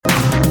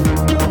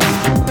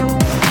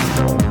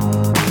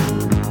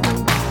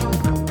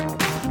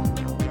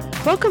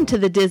Welcome to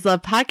the Diz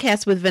Love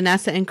Podcast with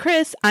Vanessa and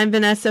Chris. I'm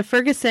Vanessa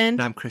Ferguson.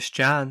 And I'm Chris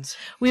Johns.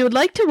 We would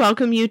like to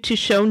welcome you to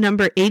show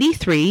number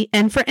 83.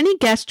 And for any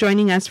guests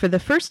joining us for the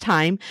first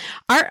time,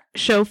 our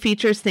show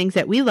features things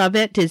that we love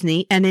at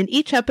Disney. And in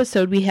each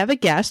episode, we have a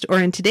guest, or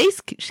in today's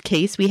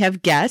case, we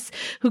have guests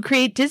who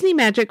create Disney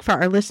magic for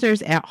our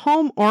listeners at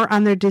home or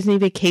on their Disney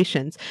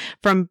vacations.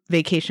 From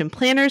vacation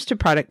planners to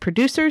product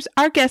producers,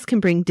 our guests can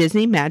bring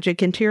Disney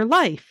magic into your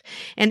life.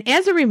 And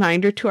as a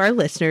reminder to our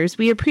listeners,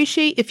 we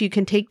appreciate if you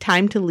can take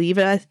time to leave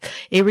us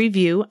a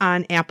review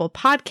on Apple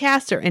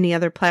Podcasts or any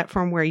other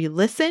platform where you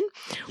listen.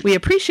 We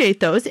appreciate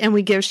those, and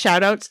we give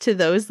shout outs to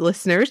those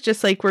listeners,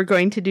 just like we're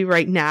going to do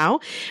right now.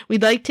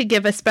 We'd like to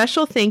give a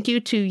special thank you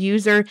to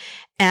user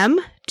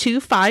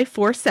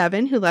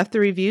M2547, who left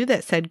the review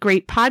that said,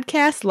 "Great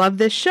podcast, love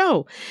this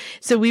show."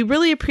 So we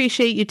really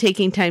appreciate you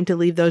taking time to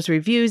leave those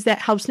reviews. That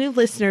helps new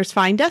listeners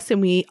find us,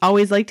 and we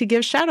always like to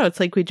give shout outs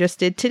like we just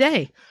did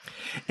today.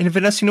 And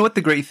Vanessa, you know what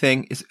the great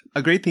thing is?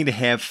 A great thing to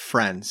have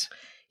friends.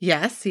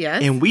 Yes.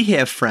 And we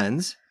have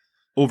friends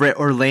over at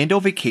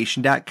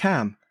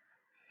OrlandoVacation.com.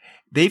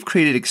 They've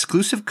created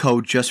exclusive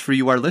code just for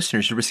you, our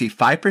listeners, to receive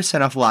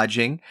 5% off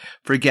lodging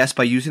for guests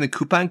by using the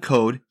coupon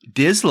code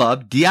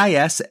DISLOVE,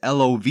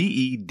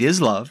 DISLOVE,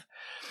 DISLOVE,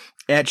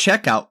 at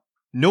checkout.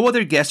 No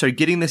other guests are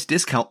getting this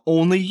discount,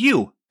 only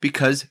you,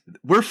 because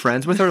we're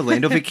friends with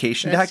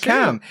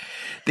OrlandoVacation.com.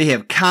 They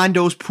have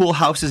condos, pool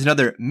houses, and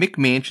other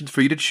McMansions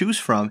for you to choose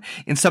from,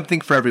 and something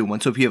for everyone.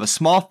 So if you have a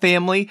small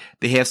family,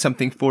 they have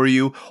something for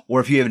you. Or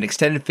if you have an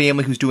extended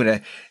family who's doing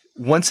a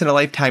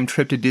once-in-a-lifetime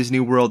trip to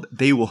Disney World,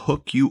 they will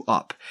hook you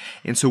up.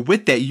 And so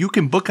with that, you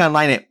can book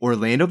online at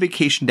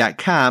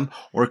OrlandoVacation.com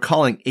or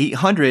calling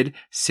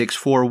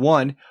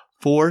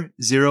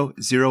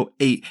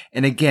 800-641-4008.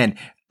 And again,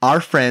 our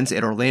friends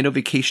at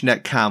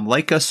OrlandoVacation.com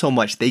like us so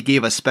much, they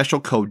gave us special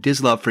code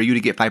DISLOVE for you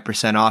to get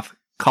 5% off.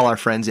 Call our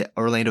friends at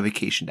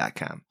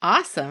OrlandoVacation.com.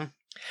 Awesome.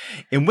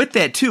 And with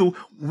that too,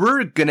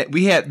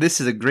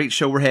 this is a great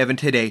show we're having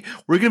today.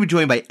 We're going to be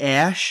joined by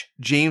Ash,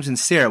 James, and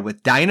Sarah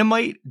with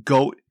Dynamite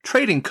Goat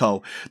Trading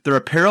Co. Their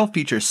apparel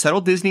features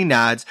subtle Disney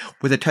nods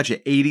with a touch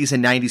of 80s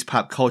and 90s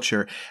pop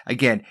culture.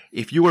 Again,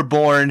 if you were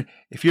born,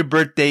 if your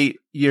birthday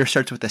year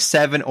starts with a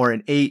 7 or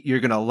an 8,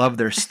 you're going to love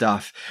their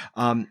stuff.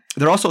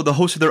 They're also the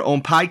host of their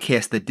own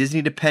podcast, The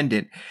Disney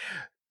Dependent,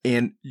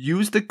 and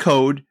use the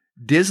code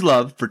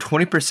DISLOVE for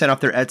 20% off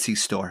their Etsy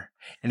store.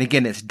 And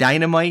again, it's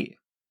Dynamite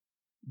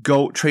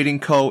Goat Trading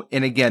Co.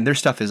 And again, their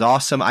stuff is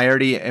awesome. I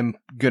already am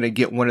going to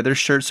get one of their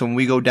shirts. So when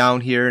we go down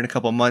here in a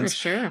couple of months, for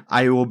sure,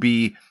 I will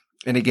be,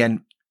 and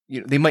again,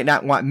 they might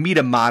not want me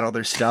to model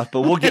their stuff,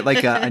 but we'll get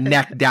like a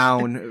neck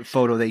down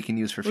photo they can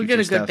use for future stuff. We'll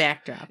get a good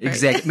backdrop. Right?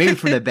 Exactly. Maybe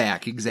from the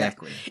back.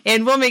 Exactly.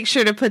 And we'll make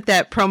sure to put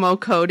that promo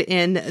code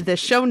in the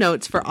show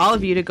notes for all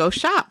of you to go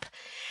shop.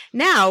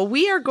 Now,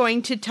 we are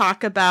going to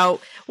talk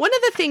about one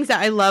of the things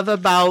that I love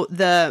about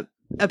the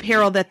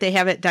apparel that they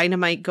have at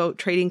Dynamite Goat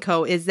Trading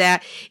Co. is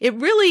that it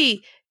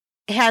really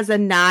has a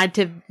nod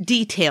to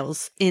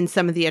details in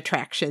some of the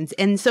attractions.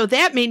 And so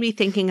that made me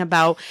thinking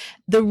about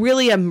the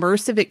really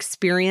immersive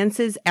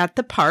experiences at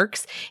the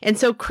parks. And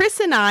so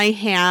Chris and I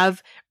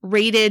have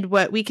rated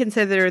what we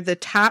consider the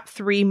top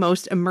 3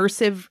 most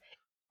immersive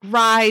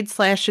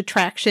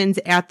rides/attractions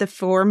at the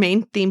 4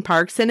 main theme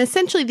parks. And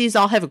essentially these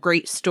all have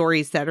great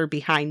stories that are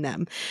behind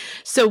them.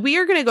 So we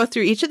are going to go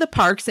through each of the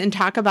parks and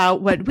talk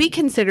about what we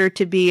consider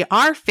to be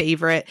our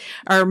favorite,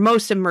 our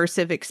most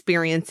immersive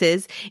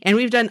experiences. And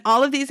we've done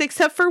all of these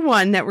except for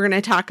one that we're going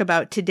to talk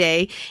about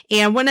today.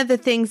 And one of the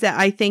things that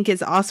I think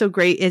is also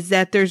great is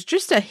that there's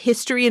just a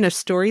history and a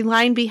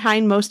storyline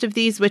behind most of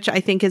these, which I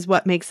think is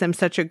what makes them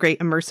such a great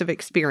immersive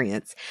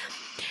experience.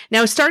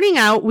 Now, starting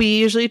out, we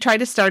usually try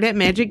to start at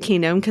Magic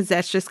Kingdom because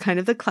that's just kind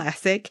of the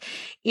classic.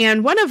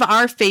 And one of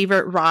our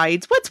favorite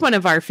rides, what's one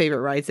of our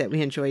favorite rides that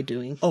we enjoy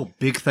doing? Oh,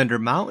 Big Thunder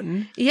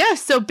Mountain.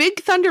 Yes. So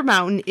Big Thunder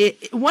Mountain,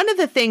 one of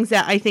the things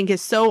that I think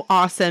is so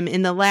awesome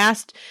in the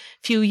last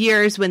few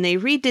years when they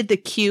redid the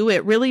queue,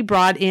 it really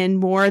brought in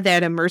more of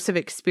that immersive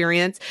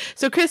experience.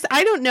 So Chris,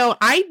 I don't know,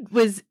 I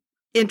was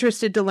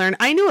interested to learn.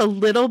 I knew a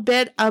little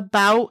bit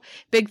about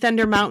Big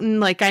Thunder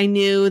Mountain. Like I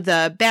knew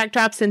the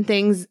backdrops and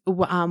things.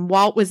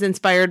 Walt was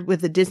inspired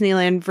with the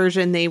Disneyland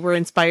version. They were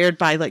inspired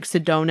by like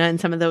Sedona and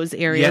some of those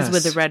areas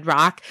with the Red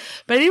Rock,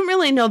 but I didn't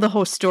really know the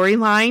whole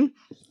storyline.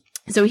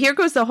 So here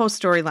goes the whole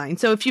storyline.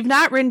 So if you've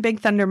not ridden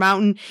Big Thunder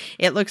Mountain,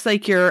 it looks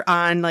like you're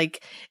on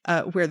like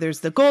where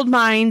there's the gold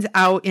mines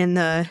out in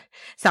the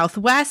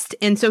Southwest.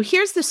 And so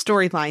here's the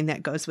storyline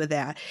that goes with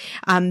that.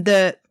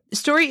 The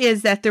story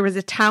is that there was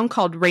a town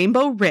called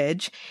Rainbow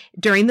Ridge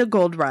during the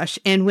gold rush.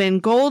 And when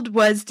gold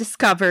was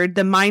discovered,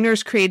 the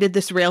miners created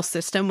this rail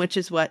system, which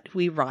is what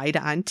we ride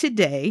on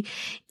today.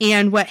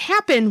 And what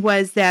happened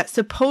was that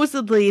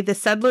supposedly the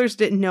settlers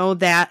didn't know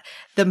that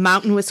the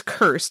mountain was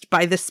cursed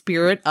by the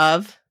spirit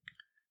of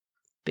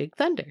Big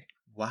Thunder.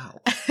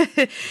 Wow.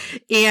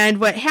 And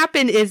what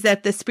happened is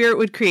that the spirit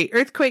would create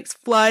earthquakes,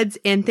 floods,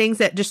 and things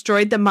that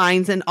destroyed the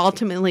mines and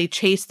ultimately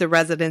chased the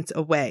residents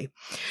away.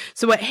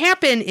 So what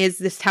happened is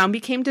this town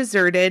became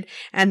deserted,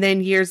 and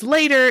then years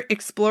later,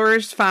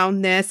 explorers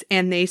found this,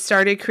 and they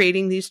started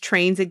creating these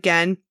trains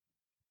again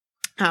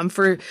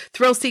for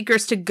thrill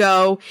seekers to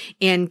go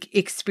and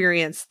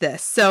experience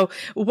this. So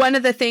one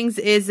of the things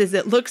is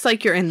it looks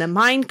like you're in the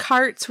mine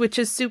carts, which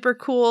is super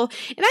cool.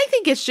 And I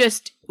think it's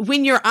just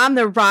when you're on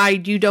the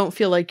ride, you don't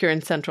feel like you're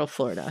in Central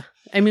Florida.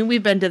 I mean,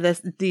 we've been to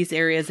these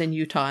areas in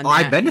Utah. And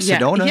I've been to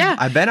Sedona. Yeah.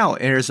 I've been out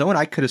in Arizona.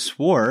 I could have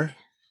swore.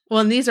 Well,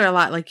 and these are a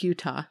lot like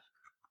Utah.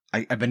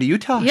 I've been to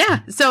Utah.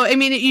 Yeah. So, I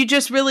mean, you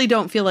just really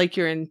don't feel like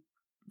you're in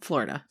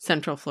Florida,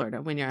 Central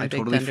Florida, when you're on I Big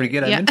totally Thunder.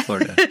 forget I'm in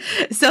Florida.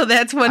 So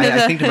that's one of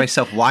the... I think to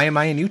myself, why am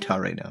I in Utah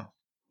right now?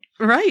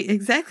 Right,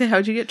 exactly.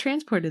 How'd you get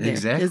transported there?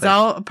 Exactly. It's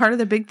all a part of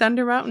the Big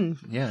Thunder Mountain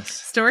Yes.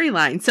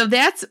 storyline. So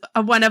that's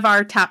one of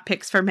our top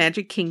picks for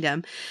Magic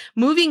Kingdom.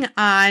 Moving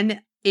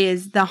on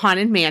is the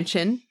Haunted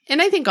Mansion.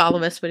 And I think all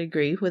of us would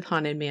agree with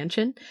Haunted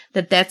Mansion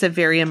that that's a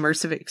very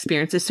immersive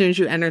experience. As soon as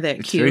you enter that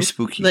It's queue, very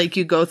spooky. like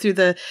you go through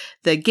the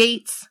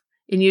gates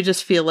and you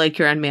just feel like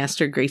you're on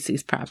Master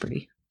Gracie's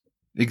property.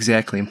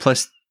 Exactly. And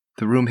plus,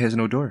 the room has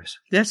no doors.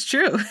 That's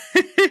true.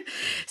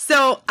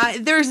 So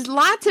there's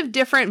lots of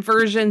different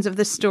versions of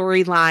the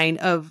storyline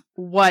of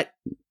what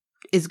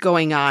is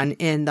going on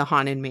in the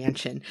Haunted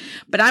Mansion.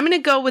 But I'm going to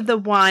go with the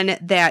one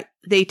that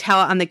they tell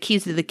on the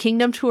Keys to the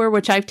Kingdom tour,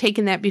 which I've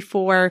taken that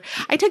before.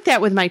 I took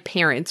that with my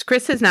parents.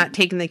 Chris has not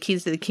taken the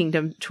Keys to the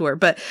Kingdom tour,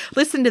 but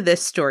listen to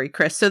this story,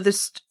 Chris. So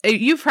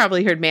you've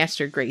probably heard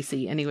Master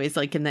Gracie anyways,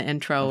 like in the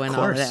intro and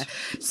all of that.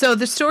 So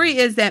the story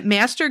is that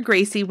Master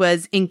Gracie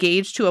was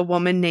engaged to a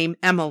woman named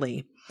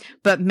Emily,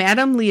 but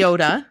Madame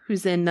Leota,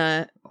 who's in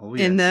the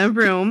in the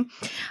room,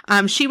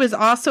 she was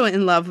also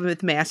in love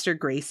with Master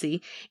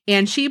Gracie,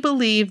 and she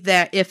believed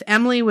that if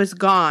Emily were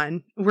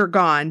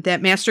gone, that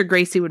Master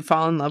Gracie would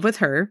fall in love with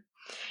her,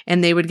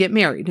 and they would get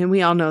married. And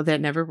we all know that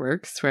never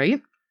works,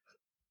 right?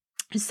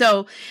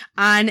 So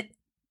on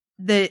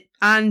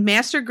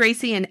Master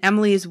Gracie and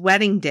Emily's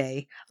wedding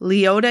day,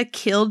 Leota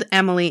killed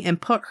Emily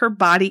and put her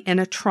body in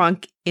a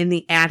trunk in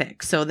the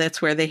attic. So that's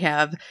where they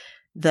have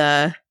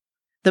the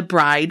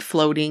bride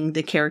floating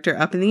the character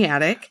up in the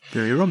attic.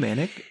 Very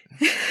romantic.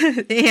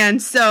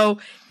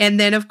 And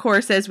then, of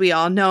course, as we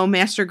all know,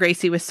 Master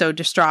Gracie was so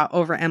distraught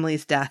over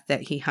Emily's death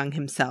that he hung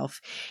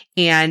himself.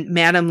 And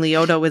Madame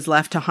Leota was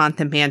left to haunt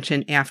the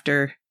mansion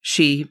after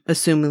she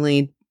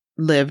assumingly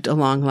lived a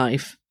long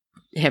life,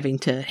 having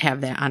to have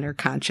that on her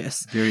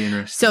conscience. Very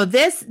interesting. So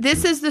this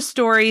is the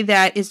story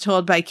that is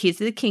told by Keys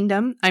to the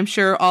Kingdom. I'm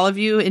sure all of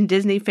you in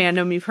Disney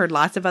fandom, you've heard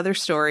lots of other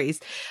stories,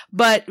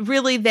 but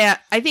really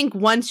that, I think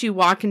once you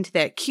walk into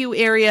that queue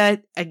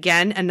area,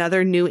 again,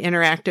 another new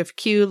interactive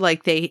queue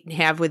like they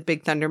have with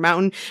Big Thunder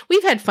Mountain.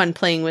 We've had fun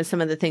playing with some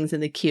of the things in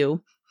the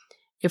queue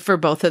for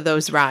both of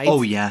those rides.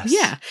 Oh, yes.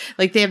 Yeah.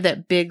 Like they have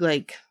that big,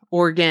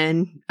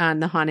 organ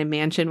on the Haunted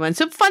Mansion one.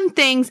 So fun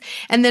things.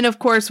 And then, of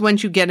course,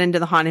 once you get into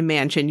the Haunted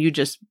Mansion, you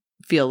just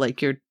feel like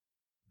you're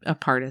a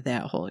part of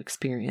that whole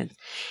experience.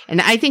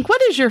 And I think,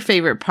 what is your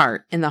favorite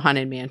part in the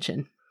Haunted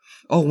Mansion?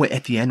 Oh,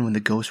 at the end when the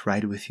ghosts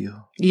ride with you.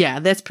 Yeah,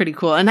 that's pretty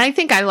cool. And I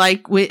think I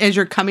like as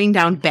you're coming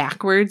down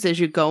backwards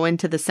as you go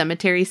into the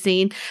cemetery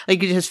scene,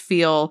 like you just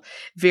feel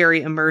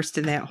very immersed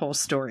in that whole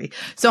story.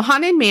 So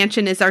Haunted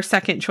Mansion is our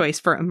second choice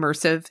for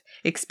immersive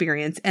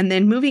experience. And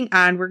then moving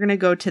on, we're going to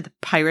go to the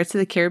Pirates of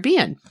the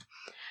Caribbean.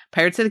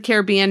 Pirates of the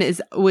Caribbean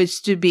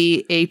was to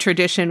be a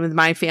tradition with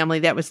my family.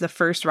 That was the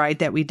first ride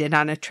that we did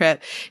on a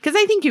trip. Because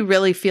I think you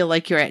really feel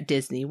like you're at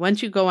Disney.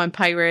 Once you go on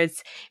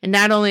Pirates, and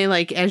not only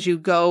like as you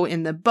go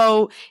in the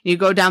boat, you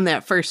go down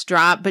that first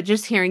drop, but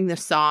just hearing the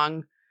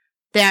song,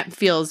 that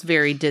feels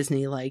very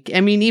Disney-like.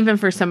 I mean, even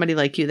for somebody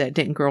like you that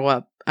didn't grow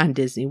up on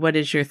Disney, what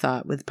is your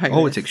thought with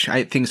Pirates?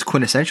 I think it's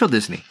quintessential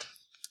Disney.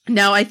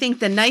 Now, I think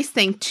the nice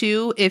thing,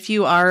 too, if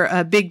you are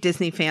a big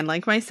Disney fan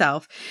like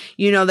myself,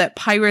 you know that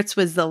Pirates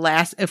was the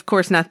last, of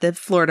course, not the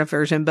Florida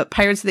version, but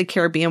Pirates of the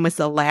Caribbean was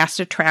the last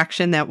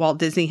attraction that Walt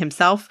Disney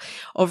himself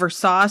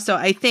oversaw. So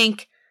I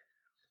think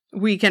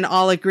we can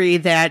all agree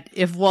that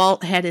if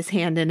Walt had his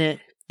hand in it,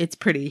 it's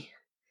pretty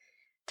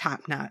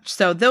top notch.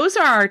 So those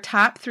are our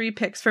top 3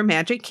 picks for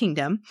Magic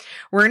Kingdom.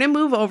 We're going to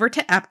move over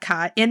to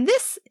Epcot. And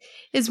this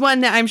is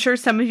one that I'm sure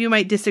some of you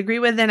might disagree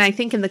with. And I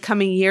think in the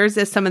coming years,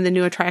 as some of the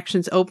new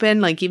attractions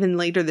open, like even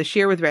later this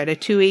year with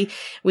Ratatouille,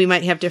 we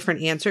might have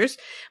different answers.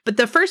 But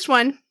the first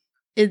one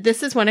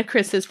this is one of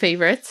Chris's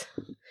favorites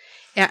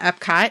at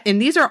Epcot.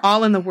 And these are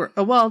all in the world.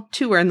 Well,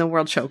 2 are in the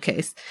World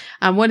Showcase.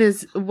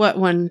 What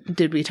one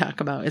did we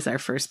talk about as our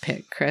first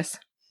pick, Chris?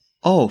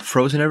 Oh,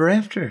 Frozen Ever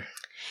After.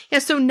 Yeah,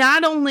 so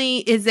not only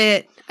is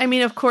it, I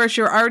mean, of course,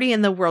 you're already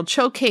in the World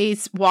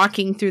Showcase,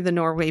 walking through the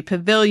Norway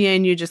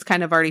Pavilion. You just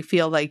kind of already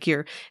feel like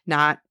you're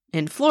not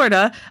in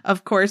Florida,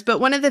 of course. But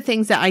one of the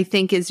things that I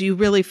think is you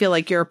really feel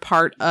like you're a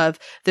part of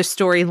the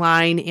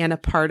storyline and a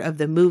part of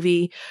the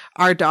movie.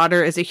 Our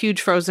daughter is a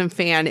huge Frozen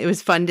fan. It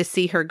was fun to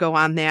see her go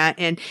on that.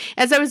 And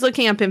as I was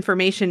looking up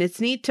information,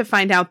 it's neat to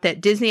find out that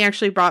Disney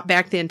actually brought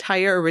back the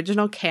entire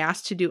original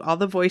cast to do all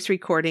the voice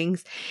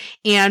recordings.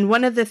 And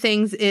one of the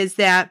things is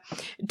that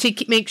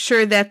to make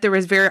sure that there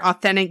was very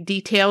authentic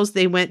details,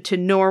 they went to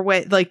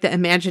Norway, like the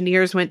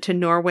Imagineers went to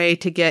Norway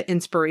to get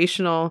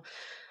inspirational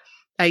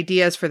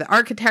ideas for the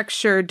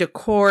architecture,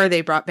 decor.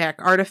 They brought back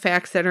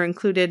artifacts that are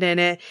included in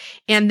it.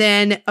 And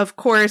then, of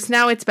course,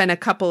 now it's been a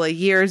couple of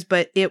years,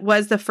 but it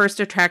was the first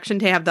attraction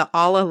to have the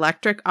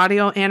all-electric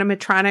audio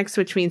animatronics,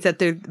 which means that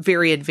they're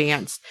very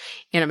advanced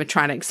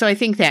animatronics. So I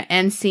think that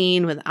end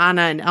scene with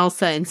Anna and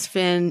Elsa and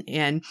Sven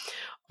and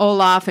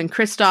Olaf and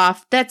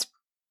Kristoff, that's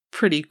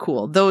pretty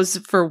cool. Those,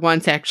 for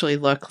once, actually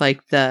look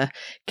like the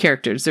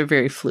characters. They're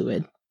very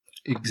fluid.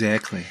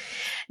 Exactly.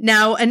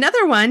 Now,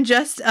 another one,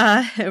 just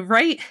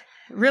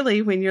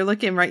really, when you're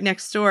looking right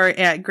next door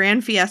at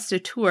Grand Fiesta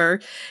Tour,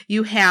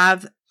 you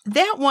have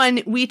that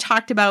one we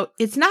talked about.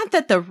 It's not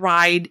that the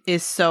ride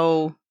is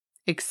so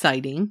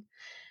exciting,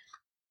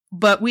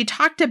 but we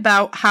talked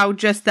about how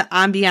just the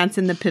ambiance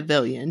in the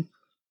pavilion.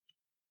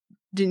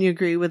 Didn't you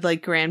agree with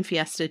like Grand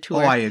Fiesta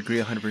Tour? Oh, I agree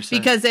 100%.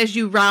 Because as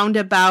you round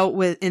about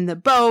in the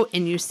boat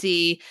and you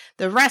see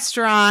the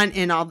restaurant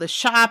and all the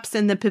shops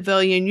in the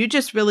pavilion, you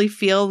just really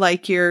feel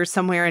like you're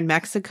somewhere in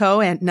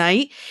Mexico at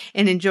night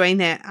and enjoying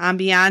that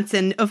ambiance.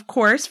 And of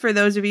course, for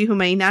those of you who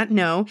may not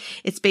know,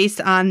 it's based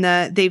on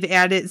they've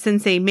added,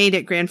 since they made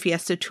it Grand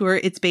Fiesta Tour,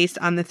 it's based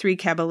on the Three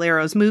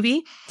Caballeros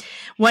movie.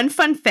 One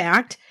fun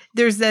fact,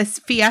 there's this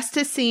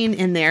fiesta scene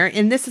in there,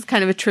 and this is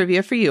kind of a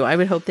trivia for you. I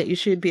would hope that you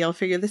should be able to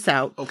figure this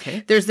out.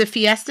 Okay. There's the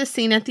fiesta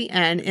scene at the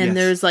end, and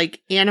there's like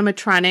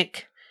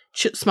animatronic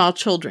small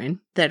children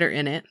that are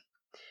in it.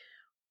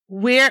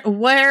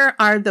 Where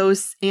are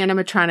those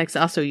animatronics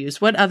also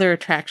used? What other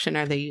attraction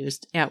are they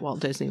used at Walt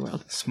Disney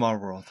World? Small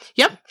World.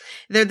 Yep.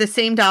 They're the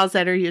same dolls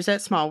that are used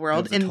at Small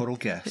World. That was a total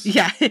guess.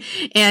 Yeah.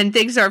 And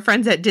thanks to our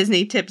friends at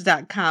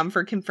DisneyTips.com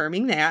for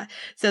confirming that.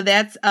 So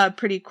that's a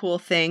pretty cool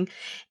thing.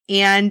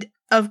 And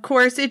of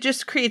course, it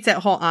just creates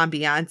that whole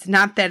ambiance.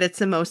 Not that it's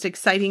the most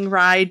exciting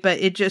ride, but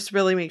it just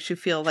really makes you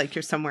feel like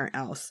you're somewhere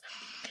else.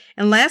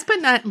 And last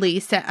but not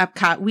least, at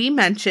Epcot, we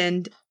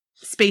mentioned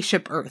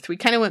Spaceship Earth. We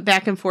kind of went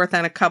back and forth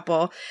on a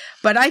couple,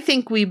 but I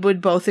think we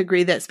would both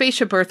agree that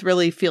Spaceship Earth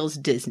really feels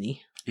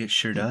Disney. It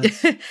sure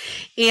does.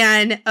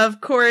 And of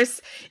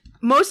course,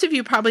 most of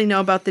you probably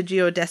know about the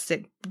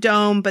Geodesic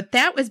Dome, but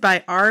that was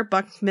by R.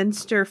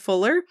 Buckminster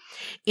Fuller,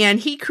 and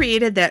he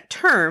created that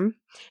term.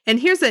 And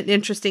here's an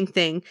interesting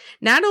thing.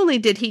 Not only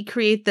did he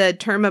create the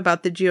term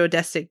about the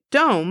Geodesic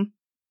Dome,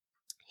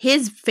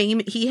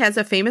 he has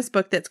a famous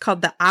book that's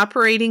called The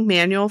Operating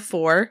Manual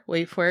for,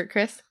 wait for it,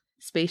 Chris,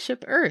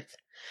 Spaceship Earth.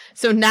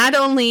 So not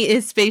only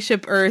is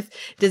Spaceship Earth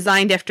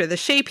designed after the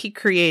shape he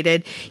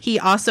created, he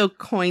also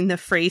coined the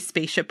phrase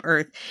Spaceship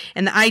Earth.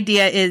 And the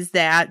idea is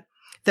that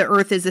the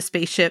Earth is a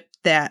spaceship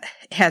that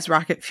has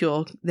rocket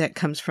fuel that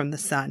comes from the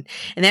sun.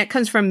 And that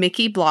comes from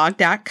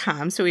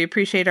mickeyblog.com. So we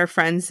appreciate our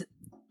friends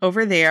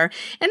over there.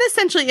 And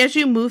essentially, as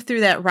you move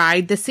through that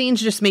ride, the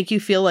scenes just make you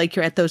feel like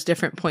you're at those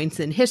different points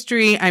in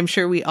history. I'm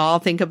sure we all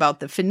think about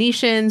the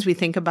Phoenicians. We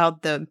think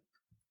about the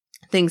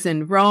things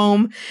in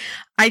Rome.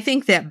 I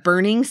think that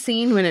burning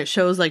scene when it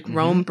shows like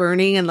Rome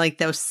burning and like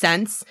those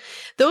scents,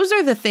 those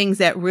are the things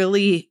that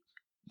really,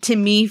 to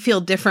me,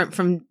 feel different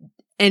from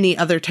any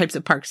other types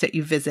of parks that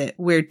you visit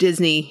where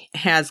Disney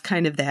has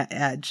kind of that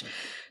edge.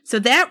 So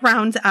that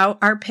rounds out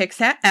our picks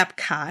at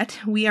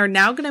Epcot. We are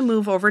now going to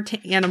move over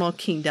to Animal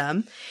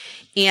Kingdom.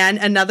 And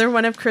another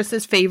one of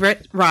Chris's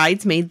favorite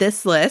rides made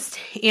this list.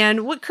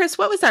 And Chris,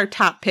 what was our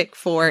top pick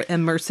for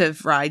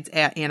immersive rides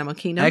at Animal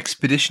Kingdom?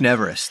 Expedition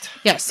Everest.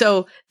 Yeah.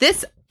 So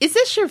is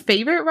this your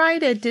favorite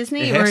ride at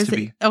Disney? It has to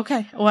be.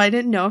 Okay. Well, I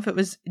didn't know if it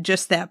was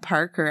just that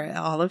park or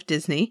all of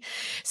Disney.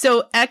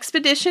 So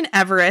Expedition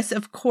Everest,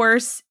 of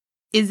course,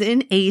 is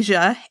in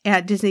Asia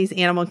at Disney's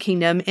Animal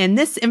Kingdom. And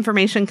this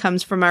information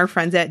comes from our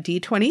friends at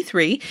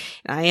D23.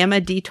 I am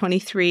a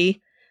D23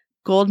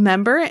 Gold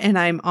member, and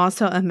I'm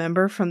also a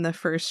member from the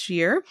first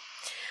year.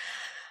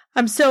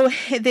 So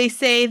they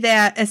say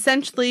that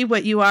essentially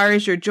what you are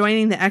is you're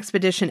joining the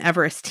Expedition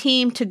Everest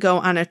team to go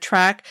on a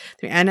trek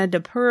through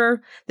Annapur.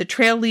 The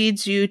trail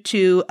leads you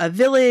to a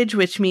village,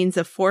 which means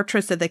the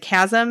fortress of the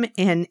chasm.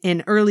 And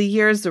in early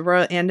years, the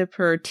Royal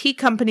Annapur Tea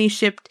Company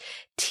shipped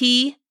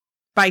tea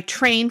by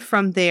train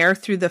from there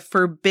through the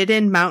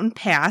Forbidden Mountain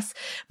Pass,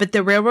 but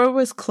the railroad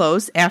was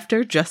closed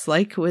after, just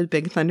like with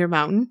Big Thunder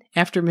Mountain,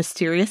 after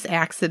mysterious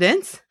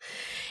accidents.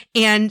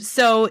 And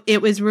so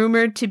it was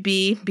rumored to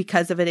be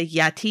because of it a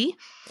Yeti.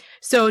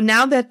 So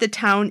now that the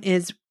town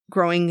is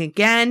growing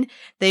again,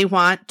 they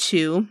want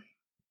to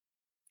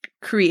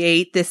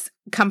create this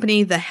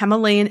company. The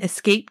Himalayan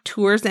Escape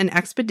Tours and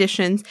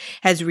Expeditions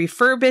has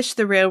refurbished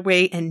the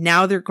railway, and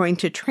now they're going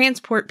to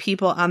transport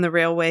people on the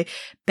railway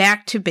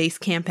back to base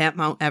camp at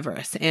Mount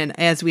Everest. And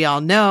as we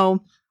all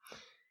know,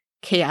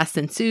 chaos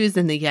ensues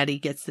and the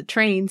Yeti gets the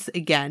trains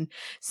again.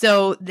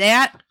 So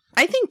that,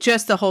 I think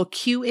just the whole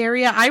queue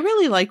area, I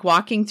really like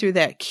walking through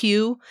that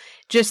queue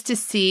just to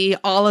see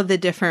all of the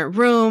different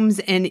rooms.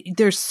 And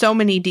there's so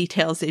many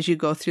details as you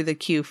go through the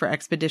queue for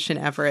Expedition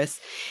Everest.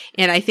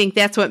 And I think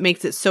that's what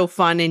makes it so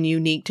fun and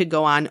unique to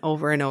go on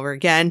over and over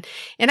again.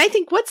 And I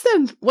think what's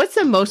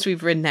the most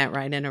we've ridden that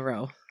ride in a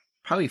row?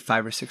 Probably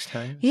 5 or 6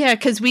 times. Yeah,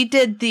 because we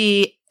did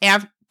the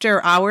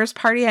After Hours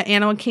party at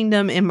Animal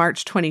Kingdom in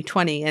March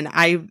 2020.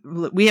 And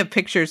we have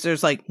pictures.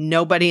 There's like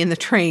nobody in the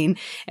train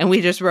and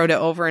we just rode it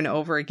over and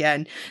over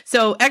again.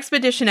 So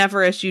Expedition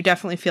Everest, you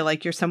definitely feel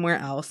like you're somewhere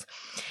else.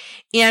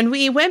 And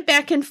we went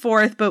back and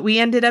forth, but we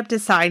ended up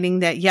deciding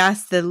that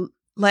yes, the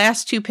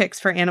last 2 picks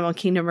for Animal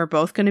Kingdom are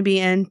both going to be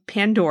in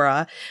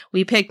Pandora.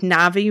 We picked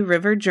Na'vi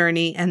River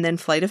Journey and then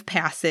Flight of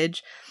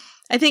Passage.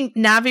 I think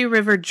Na'vi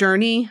River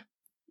Journey,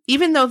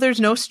 even though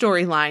there's no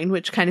storyline,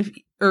 which kind of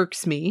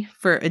irks me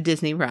for a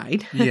Disney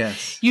ride.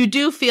 Yes. You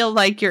do feel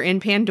like you're in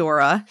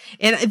Pandora.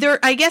 And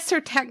I guess there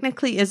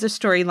technically is a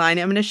storyline.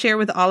 I'm going to share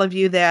with all of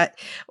you that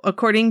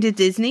according to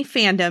Disney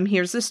fandom,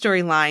 here's the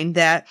storyline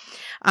that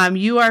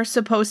you are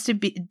supposed to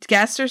be,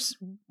 guests are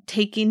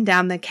taking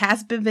down the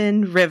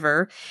Caspian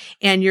River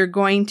and you're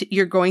going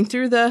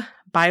through the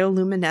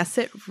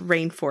bioluminescent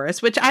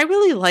rainforest, which I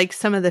really like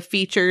some of the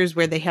features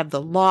where they have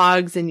the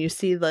logs and you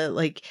see the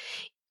like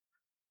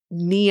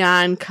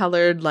neon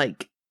colored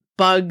like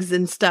bugs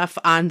and stuff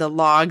on the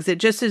logs. It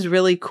just is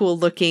really cool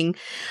looking.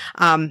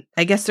 I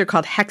guess they're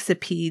called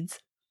hexapods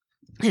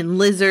and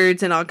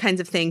lizards and all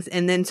kinds of things.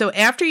 And then so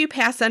after you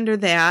pass under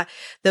that,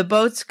 the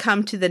boats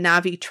come to the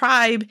Na'vi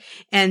tribe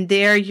and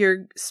there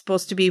you're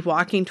supposed to be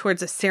walking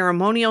towards a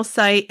ceremonial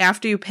site.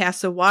 After you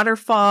pass a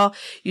waterfall,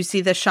 you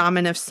see the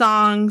shaman of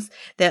songs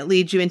that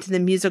lead you into the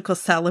musical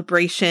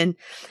celebration.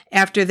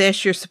 After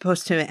this, you're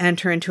supposed to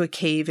enter into a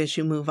cave as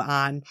you move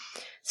on.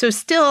 So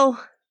still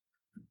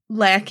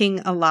lacking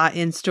a lot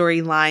in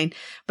storyline,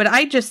 but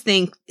I just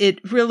think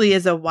it really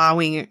is a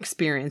wowing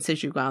experience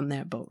as you go on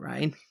that boat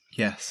ride.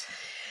 Yes.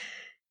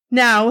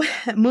 Now,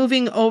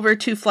 moving over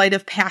to Flight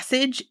of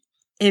Passage.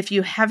 If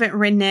you haven't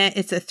ridden it,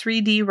 it's a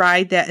 3D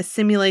ride that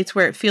simulates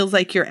where it feels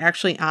like you're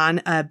actually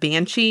on a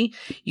Banshee.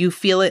 You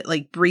feel it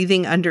like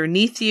breathing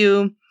underneath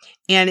you.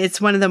 And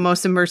it's one of the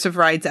most immersive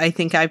rides I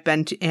think I've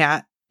been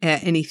at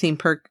any theme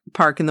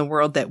park in the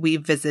world that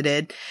we've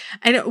visited.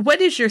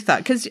 What is your thought?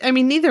 Because, I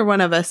mean, neither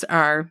one of us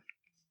are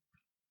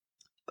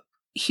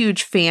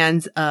huge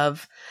fans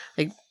of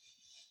like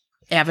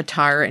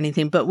Avatar or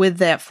anything, but with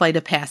that Flight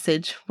of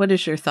Passage, what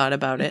is your thought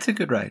about it? It's a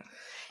good ride.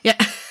 Yeah.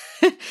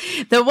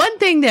 The one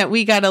thing that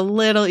we got a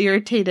little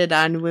irritated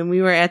on when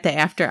we were at the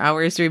After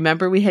Hours,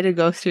 remember we had to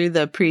go through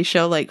the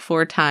pre-show like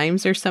 4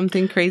 times or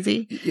something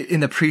crazy? In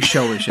the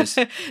pre-show, it's just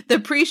the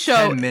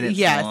pre-show 10 minutes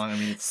yes. long. I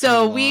mean, it's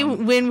so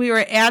long. when we were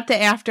at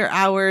the After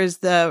Hours,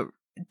 the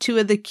 2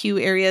 of the queue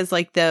areas,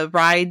 like the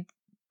ride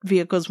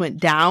vehicles went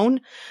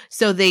down.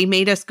 So they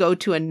made us go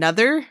to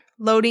another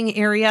loading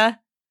area.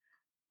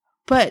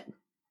 But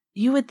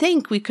you would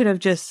think we could have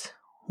just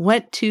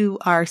went to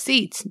our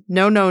seats.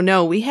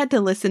 No. We had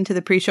to listen to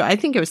the pre-show. I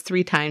think it was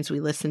 3 times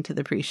we listened to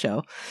the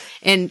pre-show.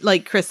 And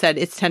like Chris said,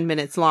 it's 10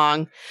 minutes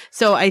long.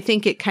 So I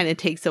think it kind of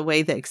takes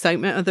away the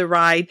excitement of the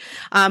ride.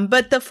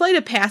 But the Flight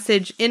of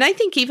Passage, and I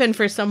think even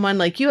for someone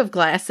like you have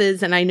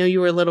glasses, and I know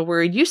you were a little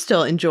worried, you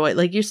still enjoy it.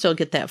 Like you still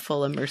get that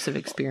full immersive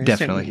experience.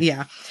 Definitely.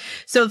 Yeah.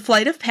 So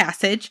Flight of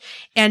Passage.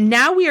 And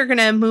now we are going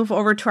to move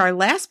over to our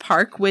last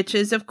park, which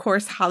is, of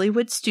course,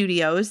 Hollywood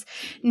Studios.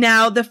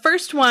 Now, the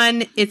first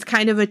one, it's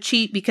kind of a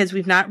cheat because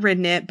we've not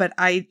ridden it, but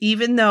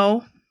even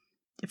though,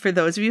 for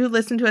those of you who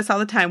listen to us all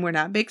the time, we're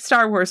not big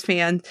Star Wars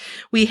fans,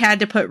 we had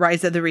to put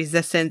Rise of the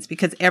Resistance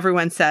because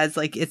everyone says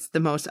like it's the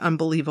most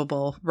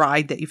unbelievable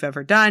ride that you've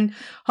ever done.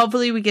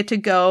 Hopefully we get to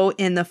go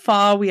in the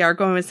fall. We are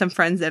going with some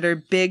friends that are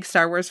big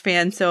Star Wars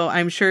fans, so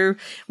I'm sure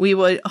we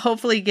would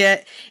hopefully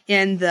get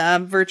in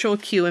the virtual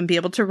queue and be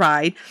able to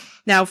ride.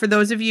 Now, for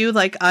those of you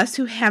like us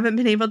who haven't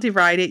been able to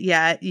ride it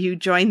yet, you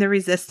join the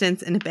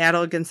Resistance in a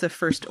battle against the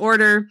First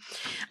Order.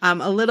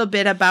 A little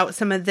bit about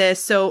some of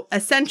this. So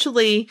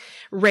essentially,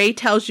 Rey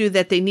tells you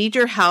that they need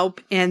your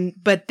help,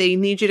 but they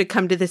need you to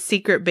come to the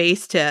secret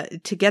base to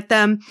get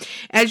them.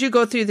 As you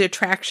go through the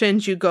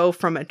attractions, you go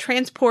from a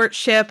transport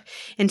ship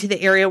into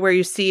the area where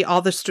you see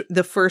all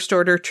the First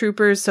Order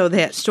troopers. So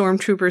that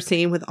stormtrooper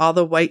scene with all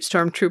the white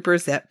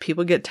stormtroopers that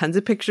people get tons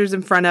of pictures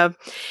in front of.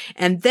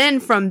 And then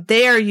from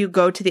there, you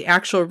go to the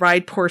actual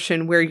ride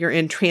portion where you're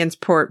in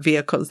transport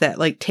vehicles that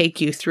like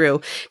take you through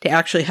to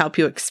actually help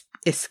you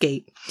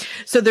escape.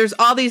 So there's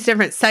all these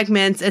different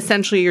segments.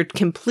 Essentially, you're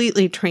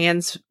completely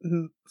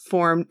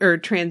transformed or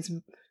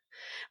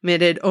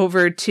transmitted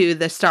over to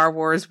the Star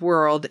Wars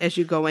world as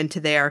you go into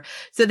there.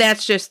 So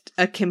that's just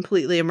a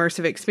completely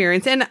immersive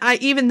experience. And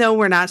even though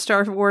we're not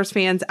Star Wars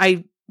fans,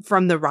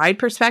 from the ride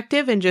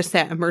perspective and just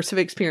that immersive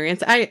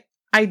experience,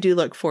 I do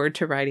look forward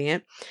to riding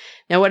it.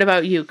 Now, what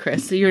about you,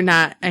 Chris? So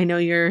I know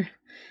you're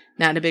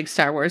not a big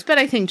Star Wars, but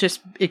I think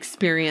just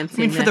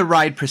experiencing for the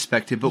ride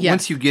perspective, but yes.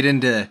 once you get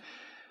into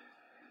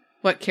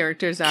what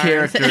characters are.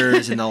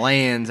 Characters and the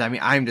lands. I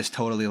mean, I'm just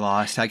totally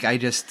lost.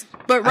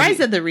 But Rise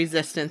of the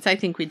Resistance, I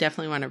think we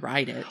definitely want to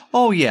ride it.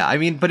 Oh, yeah. I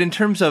mean, but in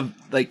terms of,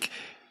 like,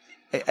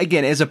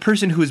 again, as a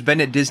person who's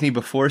been at Disney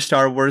before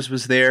Star Wars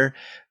was there,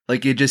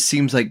 like, it just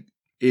seems like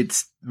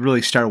it's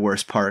really Star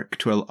Wars Park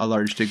to a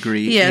large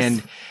degree. Yes.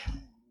 And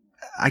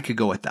I could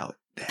go without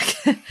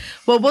that.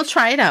 Well, we'll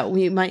try it out.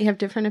 We might have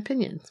different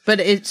opinions, but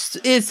it's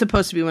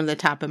supposed to be one of the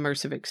top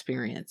immersive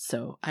experience.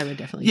 So I would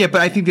definitely. Yeah,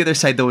 but I think the other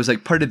side though is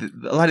like part of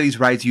a lot of these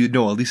rides you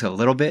know at least a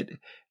little bit.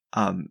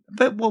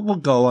 But we'll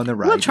go on the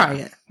ride. We'll try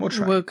it.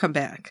 We'll come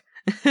back.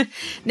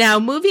 Now,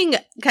 moving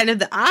kind of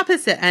the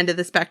opposite end of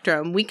the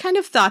spectrum, we kind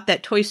of thought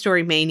that Toy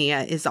Story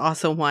Mania is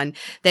also one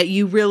that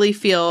you really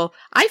feel.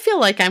 I feel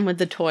like I'm with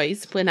the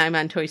toys when I'm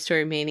on Toy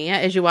Story Mania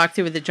as you walk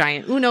through with the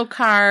giant Uno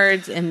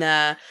cards and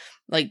the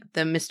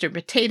Mr.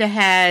 Potato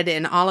Head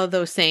and all of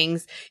those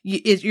things.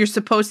 It's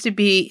supposed to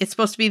be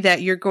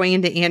that you're going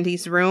into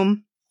Andy's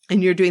room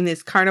and you're doing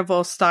these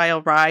carnival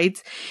style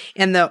rides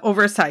and the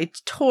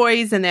oversized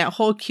toys and that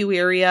whole queue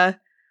area.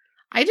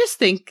 I just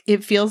think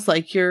it feels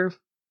like you're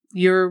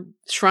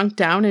shrunk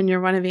down and you're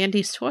one of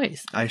Andy's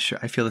toys. I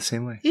feel the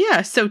same way.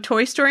 Yeah. So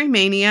Toy Story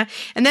Mania.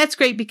 And that's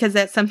great because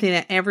that's something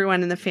that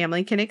everyone in the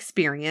family can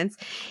experience.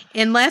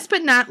 And last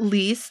but not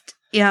least,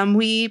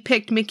 we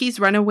picked Mickey's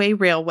Runaway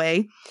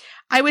Railway.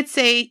 I would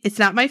say it's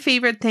not my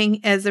favorite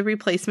thing as a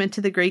replacement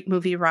to the Great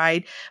Movie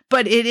Ride,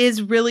 but it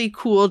is really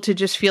cool to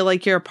just feel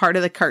like you're a part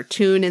of the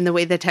cartoon and the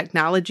way the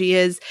technology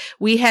is.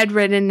 We had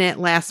ridden it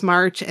last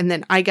March, and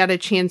then I got a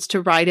chance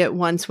to ride it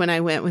once when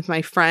I went with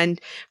my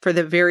friend for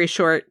the very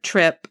short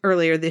trip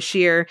earlier this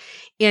year.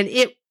 And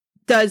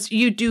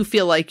you do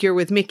feel like you're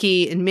with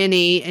Mickey and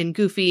Minnie and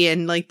Goofy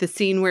and like the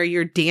scene where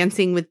you're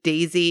dancing with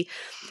Daisy.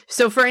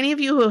 So for any of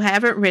you who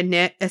haven't ridden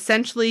it,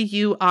 essentially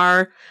you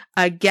are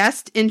a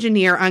guest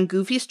engineer on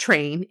Goofy's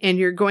train and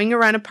you're going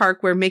around a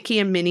park where Mickey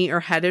and Minnie are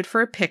headed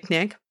for a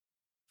picnic.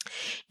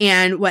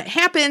 And what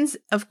happens,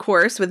 of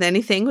course, with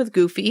anything with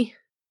Goofy,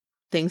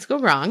 things go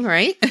wrong,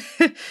 right?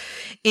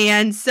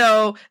 And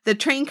so the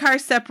train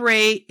cars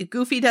separate.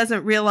 Goofy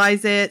doesn't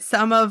realize it.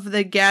 Some of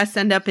the guests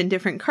end up in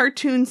different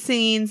cartoon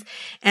scenes.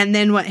 And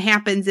then what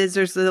happens is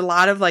there's a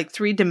lot of like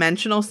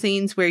 3-dimensional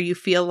scenes where you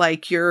feel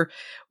like you're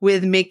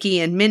with Mickey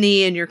and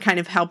Minnie and you're kind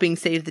of helping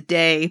save the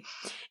day.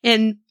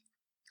 And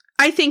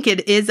I think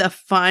it is a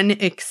fun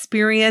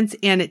experience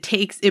and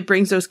it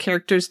brings those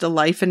characters to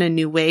life in a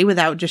new way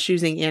without just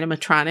using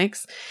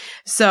animatronics.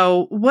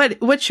 So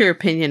what's your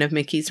opinion of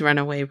Mickey's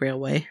Runaway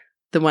Railway?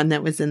 The one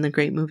that was in the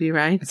Great Movie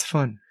Ride? It's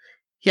fun.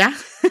 Yeah.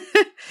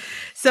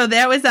 So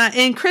that was,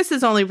 and Chris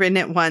has only ridden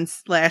it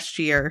once last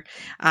year,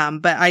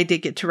 but I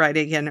did get to ride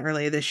it again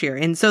earlier this year.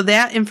 And so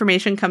that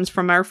information comes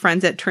from our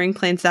friends at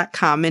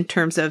touringplans.com in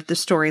terms of the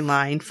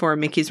storyline for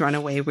Mickey's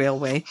Runaway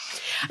Railway.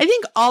 I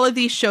think all of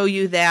these show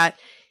you that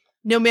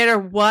no matter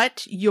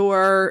what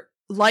your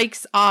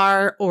likes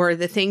are or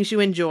the things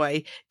you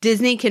enjoy,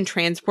 Disney can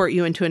transport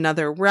you into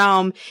another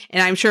realm.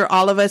 And I'm sure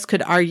all of us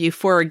could argue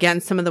for or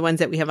against some of the ones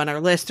that we have on our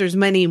list. There's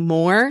many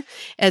more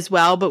as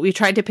well, but we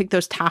tried to pick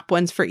those top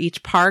ones for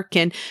each park.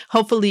 And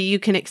hopefully you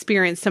can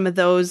experience some of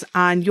those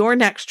on your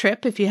next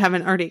trip if you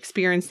haven't already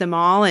experienced them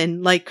all.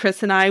 And like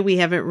Chris and I, we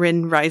haven't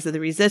ridden Rise of the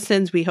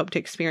Resistance. We hope to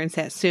experience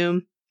that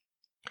soon.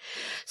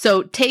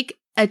 So take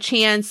a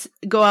chance,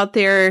 go out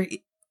there,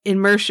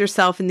 immerse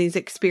yourself in these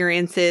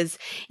experiences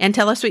and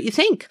tell us what you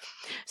think.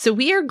 So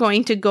we are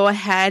going to go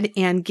ahead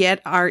and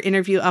get our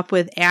interview up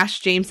with Ash,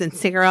 James, and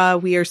Sarah.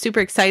 We are super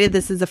excited.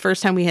 This is the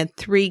first time we had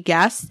 3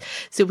 guests.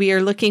 So we are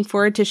looking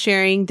forward to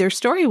sharing their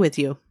story with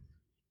you.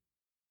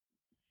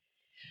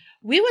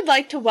 We would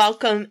like to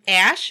welcome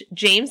Ash,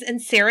 James,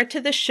 and Sarah to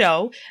the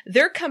show.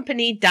 Their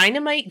company,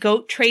 Dynamite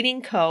Goat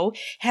Trading Co.,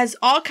 has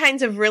all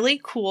kinds of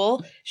really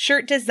cool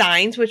shirt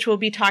designs, which we'll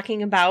be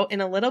talking about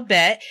in a little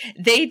bit.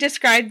 They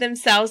describe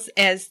themselves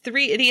as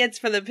 3 idiots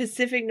from the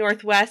Pacific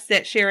Northwest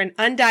that share an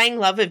undying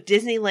love of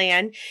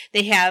Disneyland.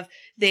 They have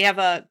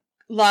a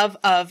love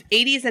of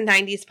 80s and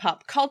 90s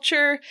pop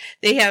culture.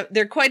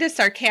 They're quite a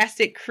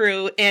sarcastic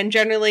crew, and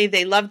generally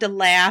they love to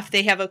laugh.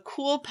 They have a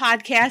cool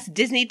podcast,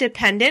 Disney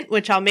Dependent,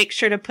 which I'll make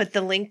sure to put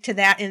the link to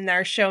that in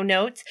our show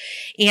notes.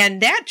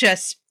 And that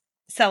just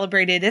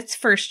celebrated its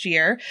first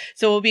year.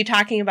 So we'll be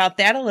talking about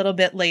that a little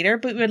bit later,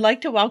 but we would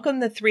like to welcome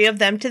the 3 of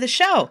them to the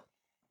show.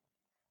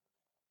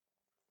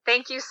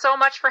 Thank you so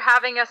much for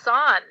having us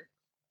on.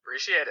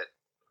 Appreciate it.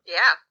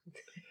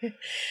 Yeah.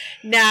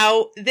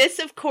 Now, this,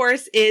 of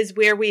course, is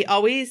where we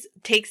always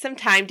take some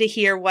time to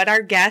hear what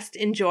our guests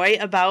enjoy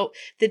about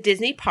the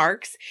Disney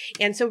parks.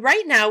 And so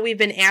right now we've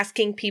been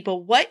asking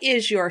people, what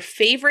is your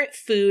favorite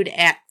food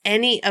at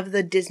any of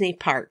the Disney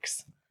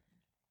parks?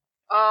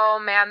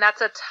 Oh, man,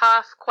 that's a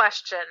tough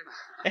question.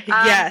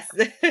 Yes.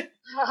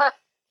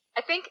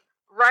 I think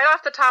right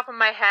off the top of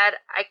my head,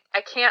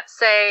 I can't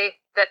say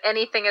that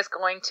anything is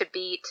going to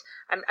beat,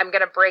 I'm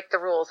going to break the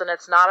rules, and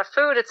it's not a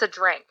food, it's a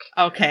drink.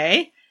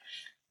 Okay.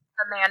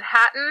 The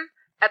Manhattan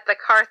at the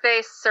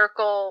Carthay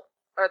Circle,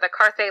 or the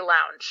Carthay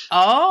Lounge.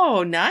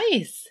 Oh,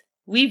 nice.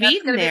 We've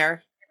eaten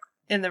there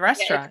in the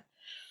restaurant.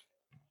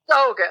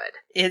 so good.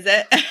 Is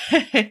it?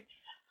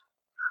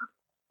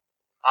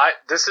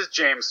 This is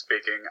James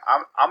speaking.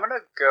 I'm gonna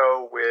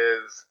go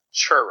with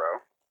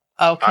churro.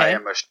 Okay. I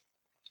am a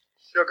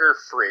sugar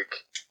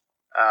freak,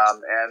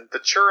 and the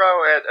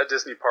churro at a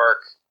Disney park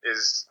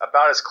is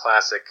about as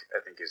classic, I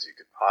think, as you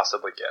could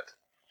possibly get.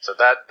 So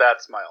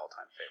that's my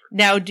all-time favorite.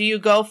 Now, do you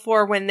go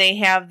for when they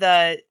have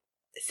the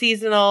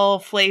seasonal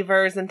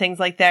flavors and things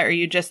like that, or are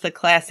you just the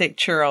classic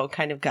churro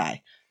kind of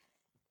guy?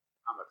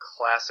 I'm a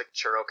classic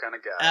churro kind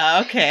of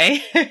guy.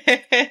 Okay.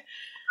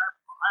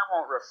 I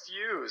won't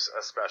refuse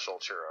a special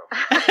churro.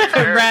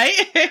 Right?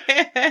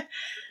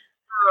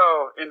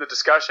 Churro in the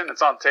discussion,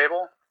 it's on the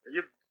table.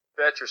 You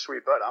bet your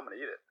sweet butt I'm going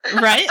to eat it.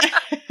 Right?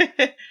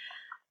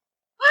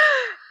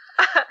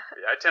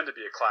 Yeah, I tend to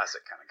be a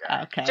classic kind of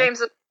guy. Okay.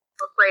 James is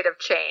afraid of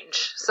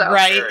change, so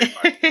Right.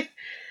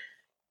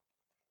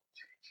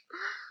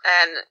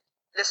 And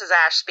this is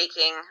Ash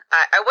speaking.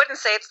 I wouldn't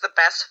say it's the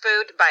best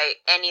food by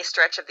any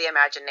stretch of the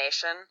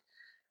imagination,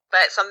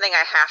 but something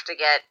I have to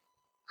get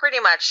pretty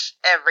much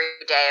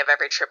every day of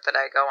every trip that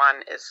I go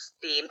on is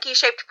the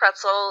Mickey-shaped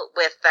pretzel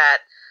with that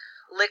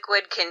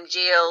liquid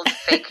congealed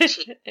fake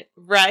cheese.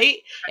 Right?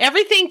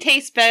 Everything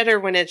tastes better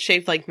when it's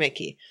shaped like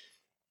Mickey.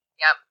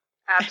 Yep.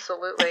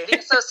 absolutely. The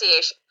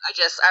association,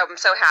 I'm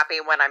so happy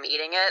when I'm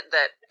eating it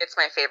that it's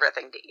my favorite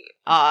thing to eat.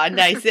 Aw,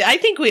 nice. I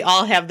think we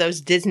all have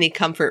those Disney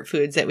comfort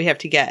foods that we have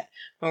to get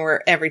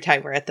every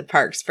time we're at the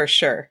parks, for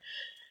sure.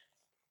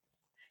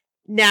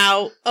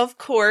 Now, of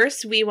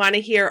course, we want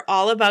to hear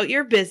all about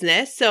your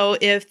business. So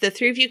if the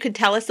three of you could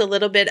tell us a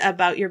little bit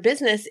about your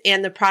business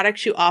and the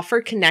products you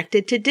offer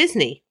connected to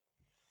Disney.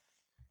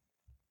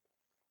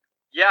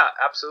 Yeah,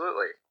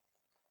 absolutely.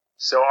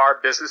 So our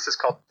business is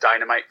called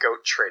Dynamite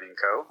Goat Trading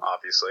Co.,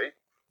 obviously.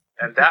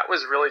 And that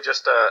was really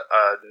just a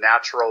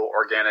natural,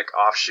 organic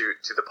offshoot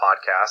to the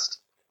podcast,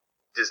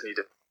 Disney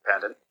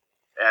Dependent.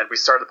 And we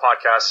started the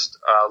podcast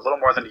a little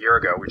more than a year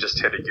ago. We just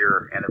hit a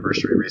year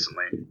anniversary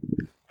recently.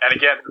 And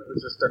again, it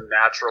was just a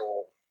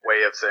natural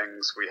way of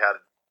things. We had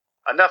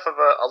enough of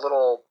a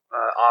little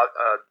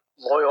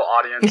loyal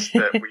audience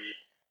that we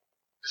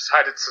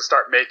decided to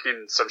start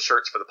making some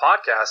shirts for the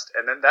podcast.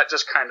 And then that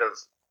just kind of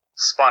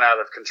spun out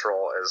of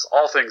control, as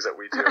all things that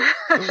we do.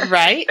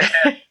 Right?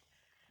 And,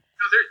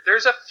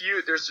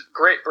 there's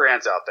great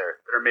brands out there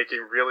that are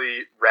making really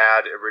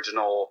rad,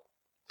 original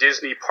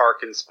Disney park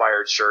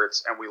inspired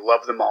shirts, and we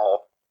love them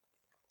all.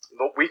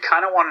 But we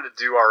kind of wanted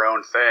to do our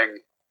own thing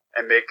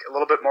and make a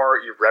little bit more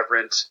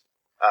irreverent,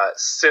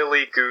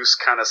 silly goose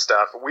kind of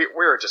stuff.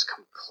 We're just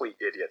complete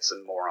idiots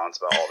and morons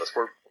about all this.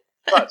 We're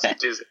butts of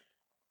Disney.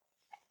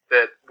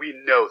 That we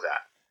know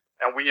that,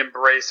 and we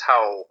embrace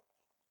how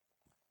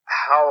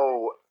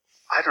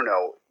I don't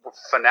know,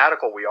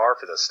 fanatical we are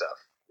for this stuff.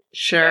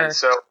 Sure. And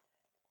so,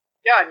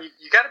 yeah, and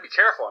you got to be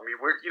careful. I mean,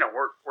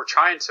 we're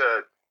trying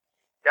to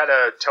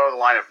gotta toe the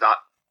line of not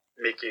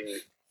making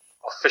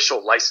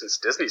official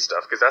licensed Disney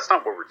stuff, because that's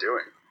not what we're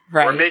doing.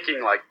 Right. We're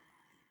making like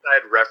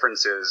side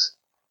references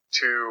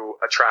to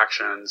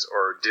attractions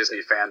or Disney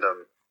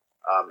fandom,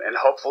 and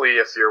hopefully,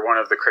 if you're one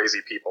of the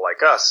crazy people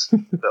like us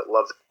that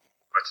love it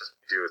as much as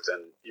we do,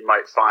 then you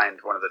might find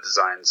one of the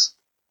designs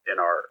in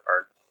our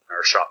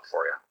shop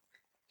for you.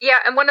 Yeah,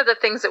 and one of the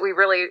things that we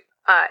really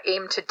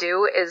aim to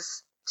do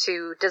is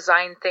to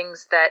design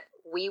things that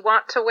we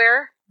want to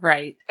wear,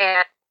 Right.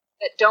 and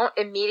that don't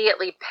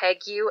immediately peg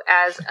you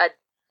as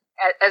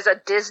a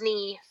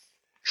Disney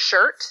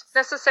shirt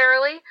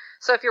necessarily.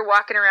 So if you're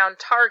walking around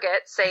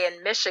Target, say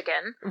in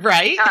Michigan,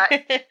 Right.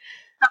 somebody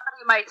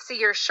might see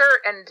your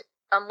shirt, and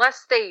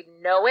unless they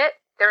know it,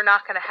 they're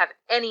not going to have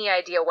any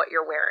idea what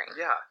you're wearing.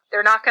 Yeah.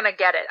 They're not going to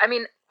get it. I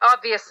mean,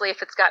 obviously,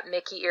 if it's got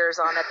Mickey ears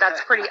on it,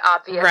 that's pretty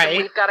obvious. Right. And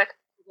we've got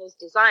those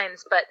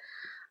designs, but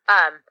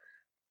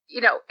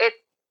it,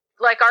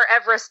 like our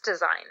Everest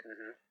design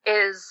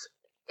is,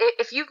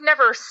 if you've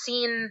never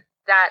seen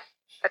that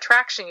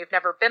attraction, you've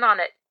never been on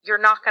it, you're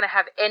not going to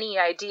have any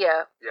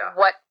idea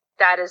what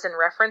that is in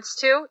reference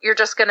to. You're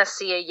just going to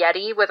see a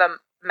Yeti with a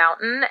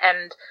mountain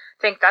and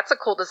think that's a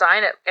cool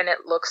design, and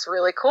it looks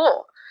really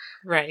cool.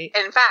 Right.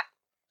 In fact,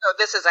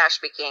 this is Ash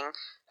speaking.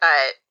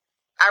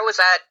 I was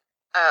at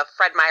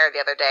Fred Meyer the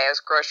other day. I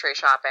was grocery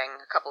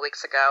shopping a couple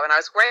weeks ago, and I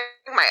was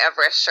wearing my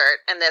Everest shirt,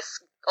 and this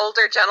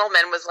older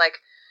gentleman was like,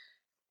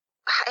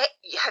 "Hey,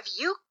 have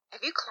you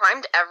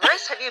climbed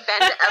Everest? Have you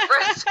been to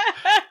Everest?"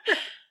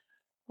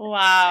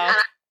 Wow. And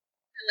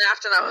I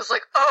laughed, and I was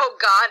like, "Oh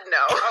God, no!"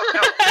 Oh,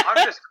 no,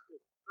 I'm just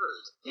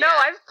No,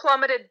 I've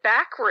plummeted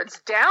backwards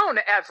down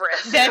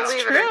Everest. That's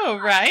believe it or true,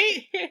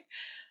 right?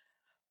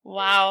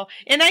 Wow.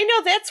 And I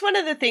know that's one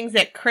of the things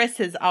that Chris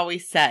has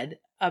always said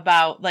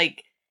about,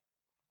 like,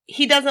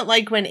 he doesn't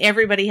like when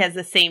everybody has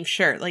the same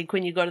shirt, like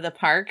when you go to the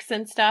parks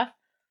and stuff.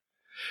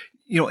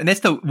 And that's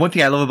the one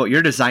thing I love about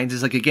your designs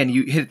is, like, again,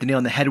 you hit the nail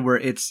on the head where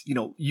it's,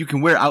 you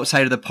can wear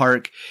outside of the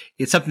park.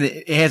 It's something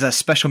that it has a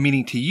special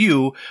meaning to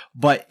you,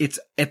 but it's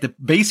at the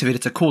base of it,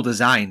 it's a cool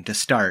design to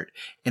start.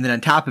 And then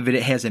on top of it,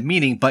 it has a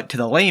meaning, but to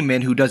the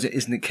layman who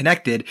isn't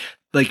connected,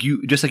 like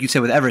you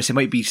said with Everest, it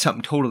might be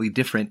something totally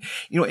different,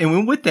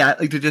 and with that,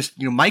 like, to just,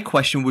 my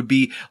question would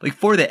be, like,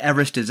 for the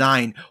Everest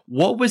design,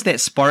 what was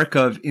that spark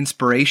of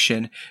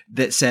inspiration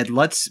that said,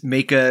 let's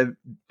make a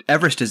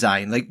Everest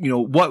design? Like,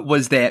 what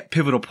was that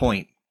pivotal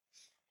point?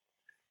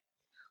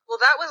 Well,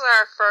 that was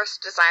our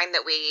first design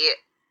that we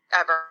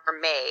ever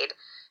made.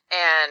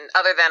 And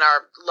other than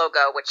our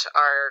logo, which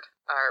our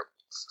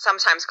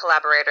sometimes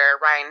collaborator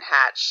Ryan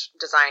Hatch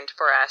designed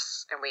for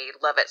us, and we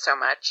love it so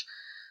much.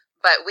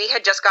 But we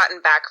had just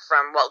gotten back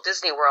from Walt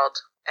Disney World,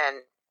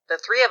 and the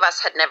three of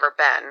us had never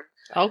been.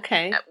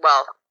 Okay.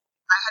 Well,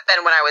 I had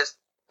been when I was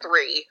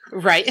 3.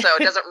 Right. So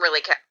it doesn't really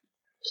count.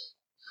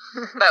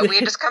 But we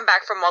had just come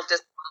back from Walt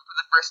Disney World for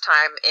the first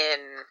time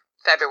in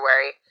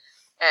February,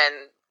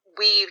 and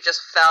we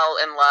just fell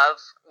in love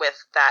with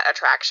that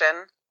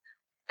attraction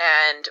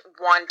and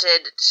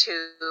wanted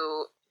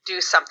to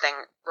do something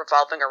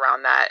revolving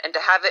around that, and to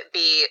have it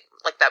be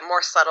like that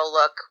more subtle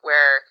look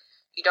where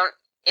you don't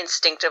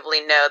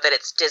instinctively know that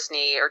it's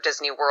Disney or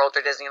Disney World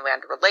or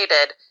Disneyland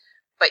related,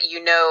 but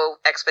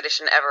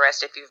Expedition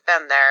Everest, if you've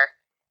been there,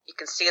 you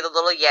can see the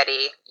little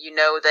Yeti,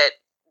 that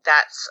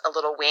that's a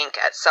little wink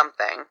at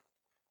something.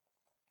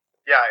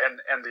 Yeah,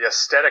 and the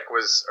aesthetic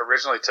was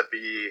originally to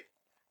be,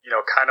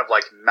 kind of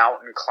like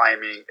mountain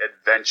climbing,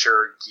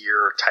 adventure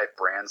gear type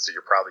brands that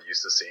you're probably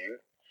used to seeing.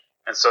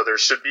 And so there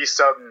should be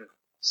some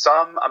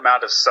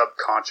amount of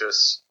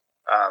subconscious,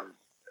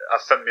 a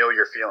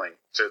familiar feeling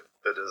to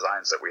the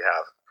designs that we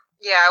have.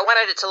 Yeah, I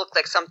wanted it to look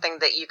like something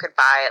that you could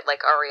buy at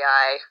like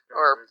REI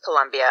or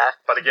Columbia.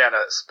 But again,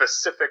 a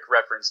specific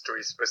reference to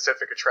a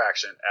specific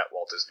attraction at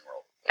Walt Disney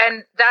World.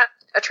 And that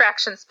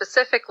attraction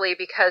specifically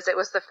because it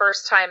was the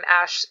first time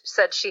Ash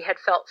said she had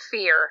felt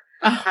fear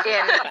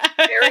in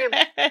very...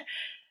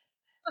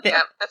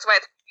 Yeah, that's why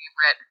it's my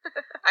favorite.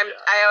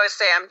 I always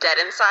say I'm dead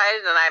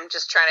inside, and I'm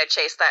just trying to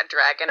chase that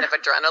dragon of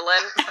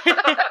adrenaline.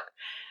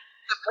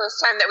 The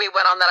first time that we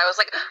went on that, I was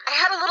like, I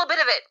had a little bit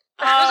of it.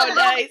 Oh,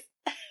 nice.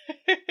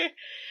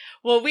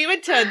 Well, we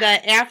went to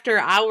the after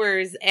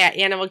hours at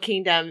Animal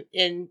Kingdom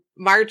in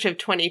March of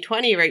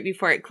 2020, right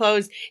before it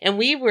closed.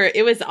 And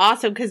it was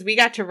awesome because we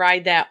got to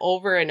ride that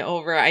over and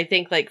over, I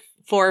think like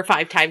 4 or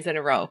 5 times in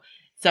a row.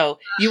 So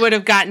you would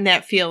have gotten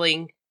that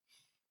feeling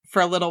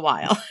for a little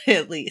while,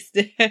 at least.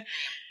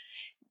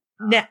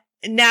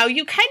 Now,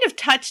 you kind of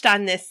touched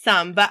on this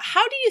some, but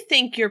how do you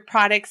think your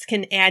products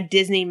can add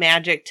Disney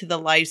magic to the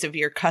lives of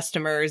your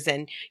customers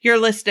and your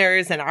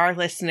listeners and our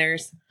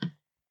listeners?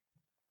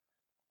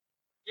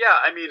 Yeah,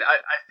 I mean, I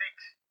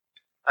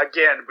think,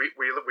 again,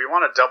 we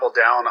want to double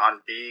down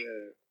on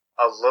being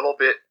a little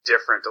bit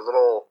different, a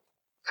little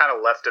kind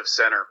of left of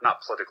center,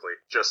 not politically,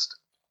 just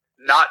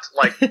not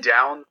like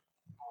down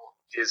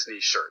Disney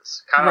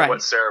shirts, kind of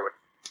what Sarah would.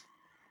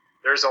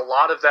 There's a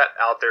lot of that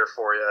out there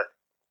for you.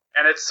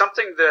 And it's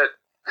something that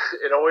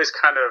it always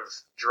kind of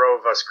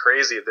drove us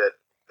crazy that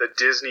the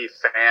Disney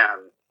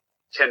fan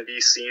can be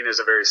seen as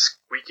a very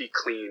squeaky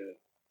clean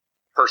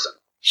person.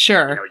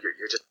 Sure.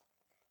 You're just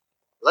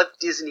love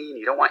Disney and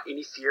you don't want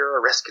any fear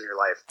or risk in your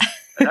life.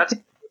 And that's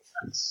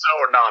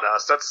so not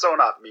us. That's so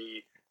not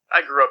me.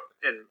 I grew up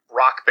in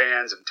rock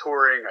bands and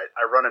touring.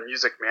 I run a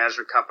music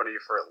management company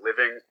for a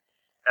living.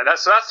 And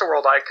that's the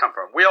world I come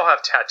from. We all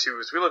have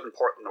tattoos. We live in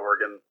Portland,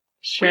 Oregon.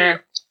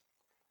 Sure.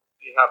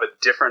 We have a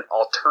different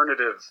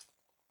alternative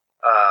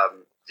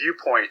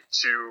viewpoint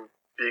to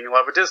being in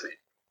love with Disney.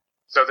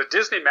 So the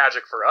Disney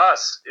magic for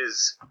us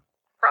is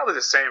probably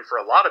the same for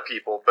a lot of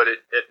people, but it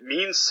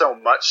means so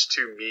much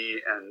to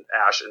me and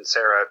Ash and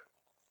Sarah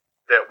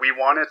that we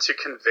wanted to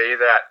convey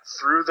that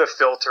through the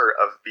filter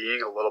of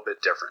being a little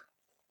bit different,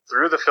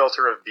 through the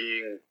filter of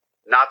being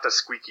not the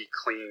squeaky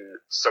clean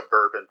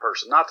suburban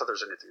person. Not that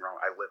there's anything wrong.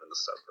 I live in the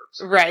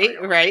suburbs.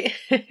 Right. Right.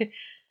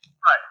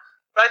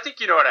 But I think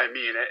you know what I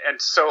mean.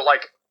 And so,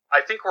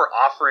 I think we're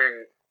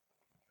offering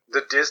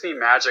the Disney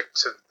magic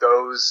to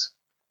those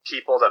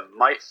people that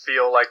might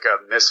feel like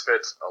a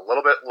misfit, a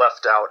little bit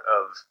left out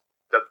of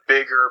the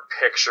bigger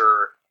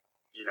picture,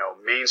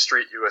 Main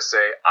Street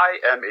USA. I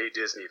am a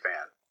Disney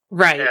fan.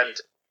 Right. And,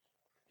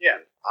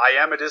 again,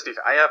 I am a Disney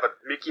fan. I have a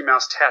Mickey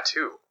Mouse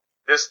tattoo.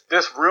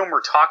 This room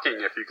we're talking,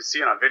 if you can see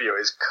it on video,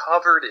 is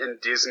covered in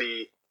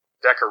Disney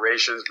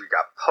decorations. We've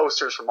got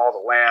posters from all the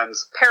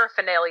lands.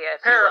 Paraphernalia,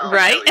 if you will.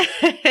 Right.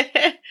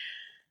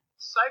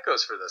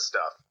 Psychos for this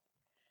stuff.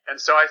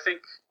 And so I think,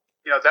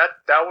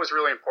 that was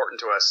really important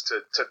to us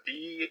to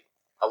be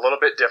a little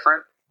bit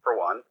different, for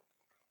one,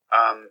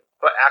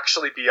 but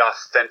actually be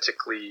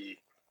authentically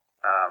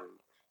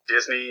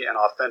Disney and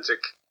authentic,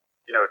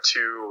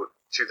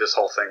 to this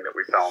whole thing that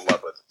we fell in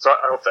love with. So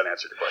I hope that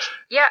answered your question.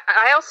 Yeah,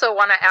 I also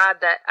want to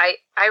add that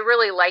I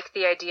really like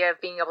the idea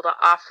of being able to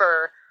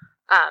offer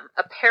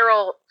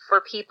apparel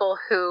for people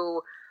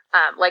who,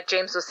 like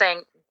James was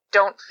saying,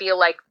 don't feel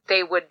like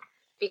they would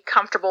be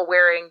comfortable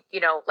wearing,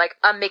 like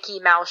a Mickey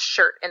Mouse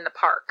shirt in the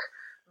park.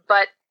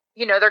 But,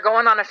 they're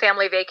going on a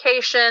family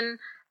vacation.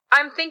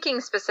 I'm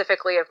thinking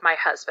specifically of my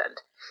husband.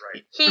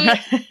 Right. He loves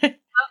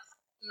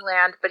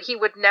Disneyland, but he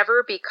would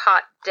never be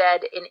caught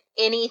dead in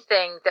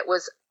anything that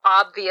was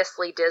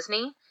obviously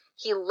Disney.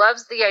 He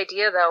loves the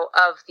idea, though,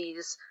 of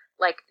these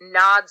like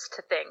nods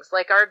to things,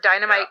 like our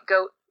Dynamite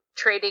Goat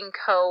Trading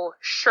Co.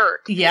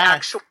 shirt. The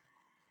actual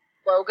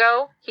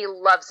logo, he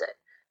loves it.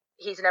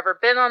 He's never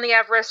been on the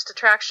Everest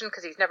attraction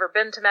because he's never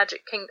been to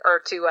Magic Kingdom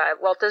or to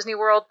Walt Disney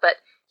World, but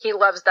he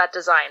loves that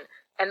design.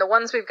 And the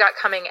ones we've got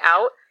coming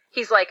out,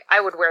 he's like, I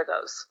would wear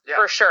those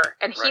for sure.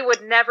 And he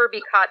would never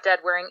be caught dead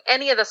wearing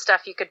any of the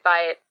stuff you could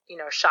buy at,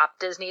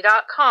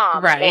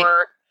 shopdisney.com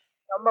or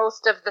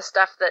most of the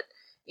stuff that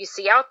you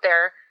see out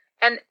there.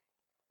 And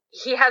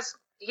he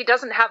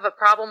doesn't have a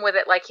problem with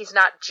it. Like, he's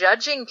not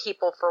judging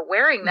people for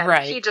wearing them.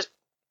 Right. He just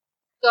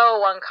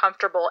so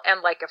uncomfortable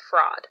and like a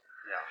fraud.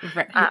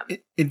 Right.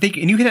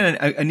 And you hit on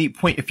a neat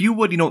point. If you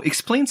would,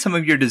 explain some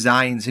of your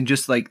designs and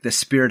just like the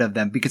spirit of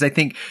them, because I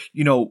think,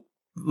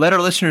 let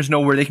our listeners know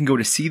where they can go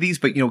to see these,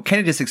 but, kind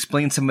of just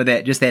explain some of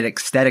that, just that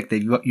aesthetic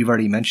that you've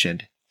already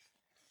mentioned.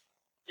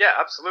 Yeah,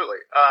 absolutely.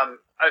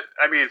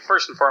 I mean,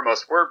 first and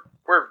foremost, we're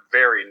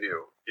very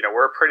new.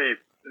 We're a pretty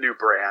new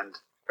brand.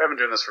 We haven't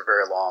been doing this for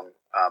very long.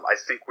 I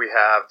think we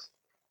have,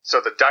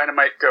 so the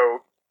Dynamite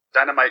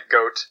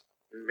Goat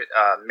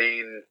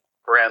main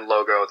brand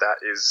logo that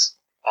is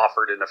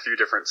offered in a few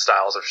different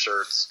styles of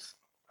shirts,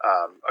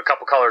 a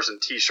couple colors in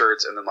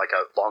t-shirts, and then like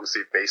a long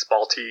sleeve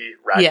baseball tee,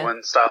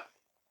 raglan stuff.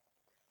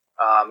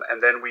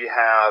 And then we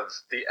have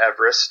the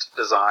Everest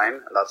design,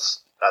 and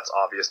that's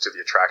obvious to the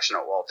attraction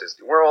at Walt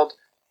Disney World.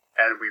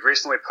 And we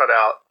recently put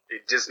out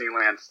a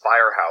Disneyland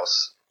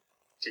Firehouse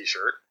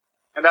t-shirt,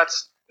 and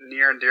that's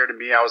near and dear to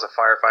me. I was a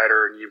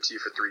firefighter and EMT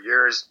for 3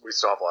 years. We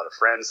still have a lot of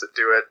friends that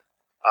do it.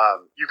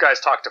 You guys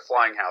talk to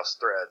Flying House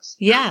Threads.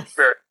 Yes.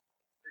 Very,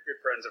 very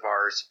good friends of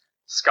ours.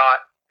 Scott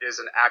is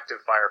an active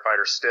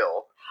firefighter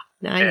still.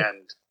 Nice.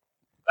 And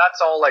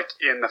that's all like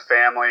in the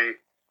family.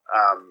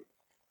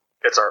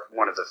 It's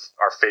one of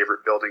our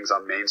favorite buildings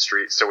on Main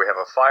Street. So we have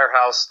a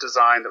firehouse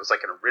design that was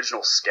like an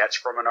original sketch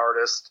from an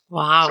artist.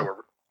 Wow.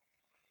 So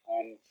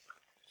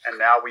and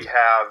now we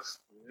have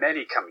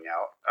many coming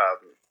out.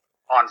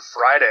 On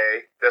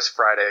Friday, this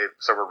Friday,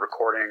 so we're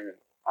recording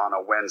on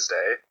a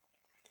Wednesday.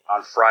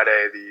 On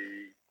Friday,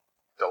 the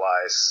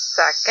July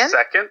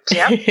 2nd.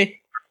 Yep.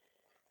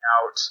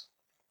 Out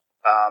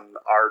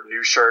our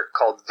new shirt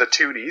called The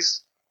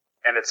Toonies,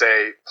 and it's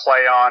a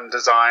play on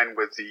design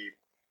with the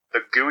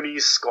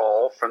Goonies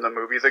skull from the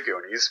movie The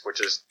Goonies, which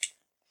is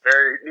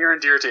very near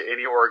and dear to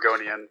any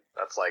Oregonian.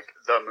 That's like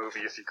the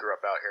movie if you grew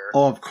up out here.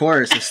 Oh, of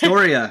course.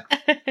 Astoria.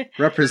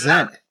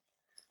 Represent.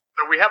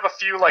 So we have a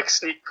few like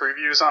sneak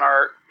previews on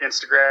our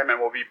Instagram, and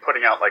we'll be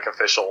putting out like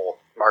official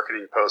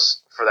marketing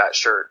posts for that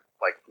shirt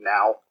like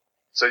now.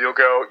 So you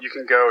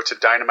can go to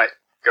Dynamite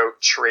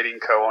Goat Trading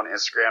Co. on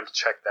Instagram to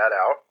check that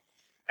out.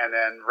 And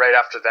then right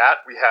after that,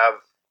 we have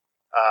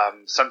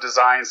some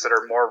designs that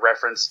are more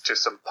referenced to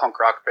some punk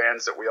rock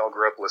bands that we all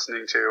grew up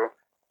listening to.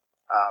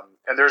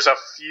 And there's a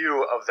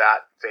few of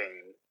that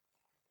vein.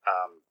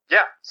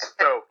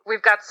 So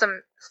we've got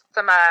some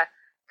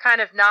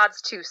kind of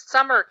nods to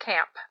summer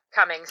camp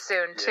coming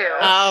soon too. Yes.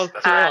 Oh,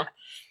 cool.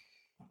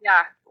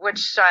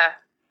 Which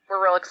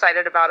we're real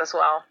excited about as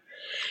well.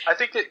 I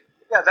think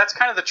that's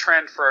kind of the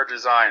trend for our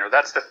design, or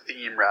that's the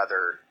theme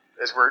rather,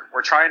 is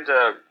we're trying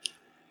to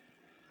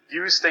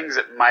use things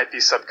that might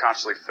be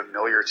subconsciously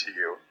familiar to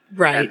you,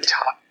 Right. and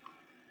talk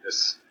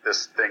this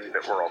thing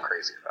that we're all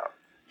crazy about.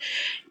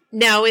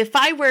 Now, if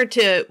I wanted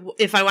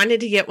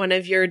to get one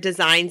of your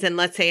designs, and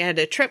let's say I had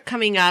a trip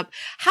coming up,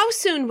 how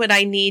soon would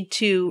I need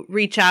to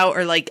reach out,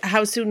 or like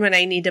how soon would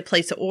I need to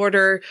place an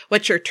order?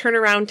 What's your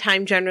turnaround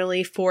time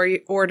generally for your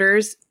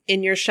orders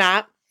in your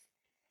shop?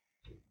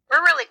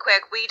 We're really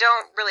quick. We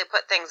don't really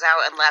put things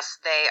out unless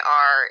they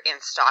are in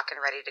stock and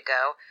ready to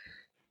go.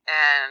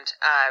 And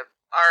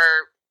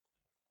our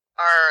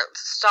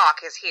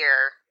stock is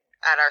here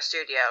at our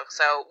studio,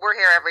 so we're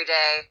here every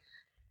day.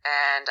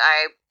 And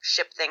I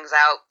ship things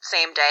out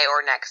same day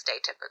or next day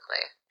typically.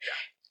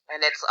 Yeah.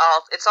 And it's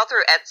all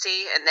through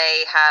Etsy, and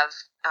they have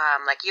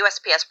like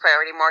USPS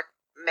priority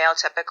mail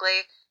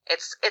typically.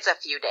 It's a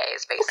few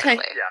days basically.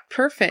 Okay. Yeah.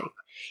 Perfect.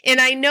 And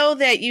I know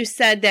that you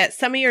said that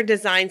some of your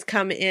designs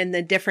come in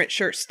the different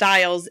shirt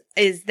styles.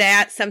 Is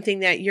that something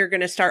that you're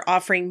going to start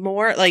offering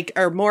more? Like,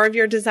 are more of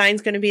your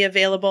designs going to be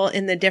available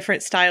in the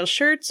different style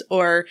shirts,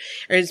 or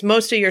is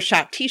most of your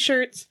shop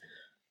t-shirts?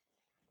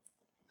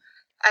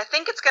 I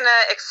think it's going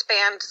to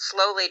expand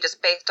slowly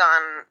just based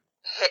on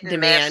hit and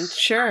Demand. miss.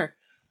 Sure.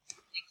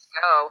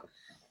 Go.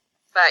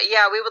 But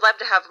yeah, we would love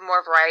to have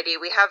more variety.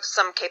 We have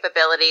some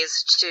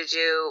capabilities to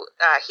do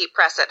heat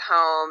press at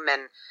home,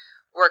 and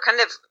we're kind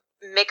of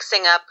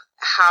mixing up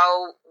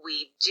how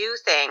we do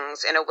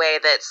things in a way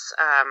that's,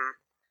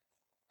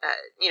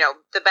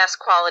 the best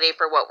quality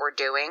for what we're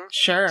doing.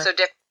 Sure. So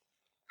different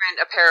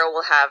apparel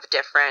will have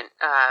different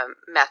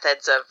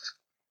methods of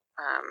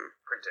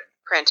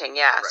printing,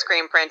 yeah. Right.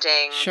 Screen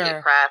printing, sure.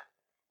 Heat press,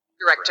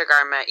 direct to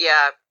garment,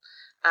 yeah.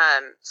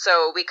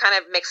 So we kind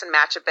of mix and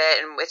match a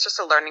bit, and it's just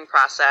a learning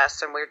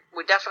process, and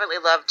we definitely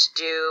love to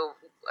do,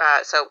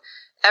 so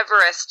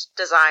Everest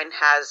Design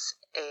has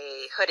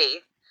a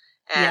hoodie,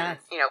 and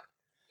we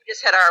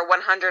just hit our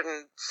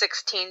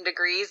 116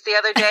 degrees the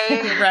other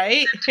day,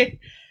 right?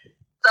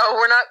 So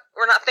we're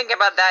not thinking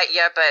about that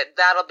yet, but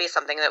that'll be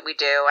something that we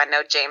do. I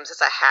know James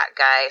is a hat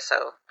guy,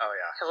 so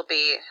he'll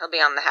be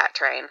on the hat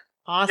train.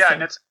 Awesome. Yeah,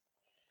 and it's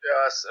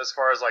as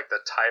far as like the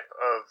type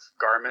of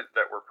garment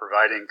that we're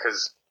providing,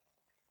 because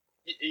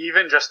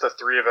even just the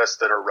three of us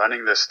that are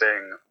running this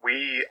thing,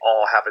 we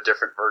all have a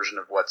different version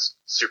of what's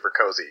super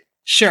cozy.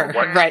 Sure,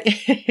 right.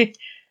 Yeah,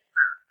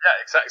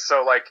 exactly.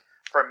 So, like,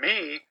 for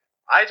me,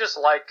 I just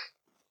like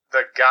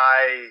the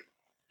guy,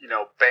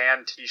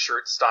 band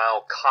T-shirt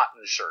style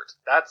cotton shirt.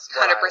 That's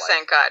what 100% I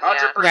like.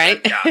 cotton, 100%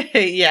 right? cotton.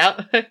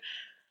 Yeah.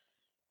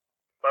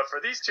 But for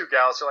these two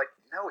gals, they're like,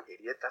 no,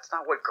 idiot, that's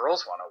not what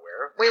girls want to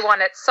wear. We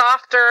want it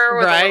softer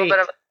with a little bit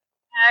of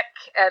neck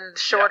and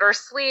shorter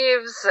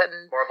sleeves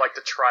and more of like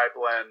the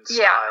tri-blend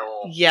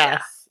style.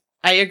 Yes,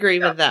 I agree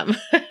with them.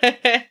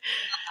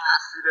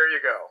 There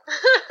you go.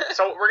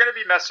 So we're going to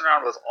be messing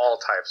around with all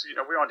types.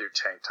 We want to do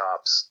tank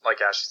tops,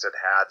 like Ashley said,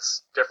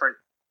 hats, different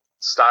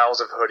styles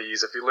of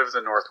hoodies. If you live in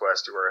the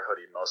Northwest, you wear a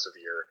hoodie most of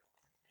the year.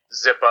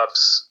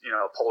 Zip-ups,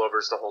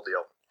 pullovers, the whole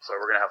deal. So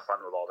we're going to have fun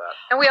with all that.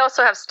 And we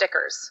also have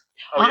stickers.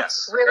 Oh,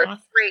 yes. Really great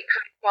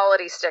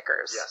high-quality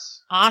stickers.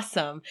 Yes.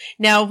 Awesome.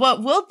 Now,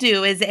 what we'll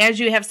do is, as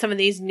you have some of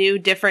these new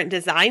different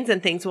designs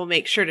and things, we'll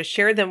make sure to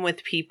share them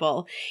with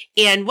people.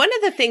 And one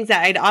of the things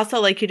that I'd also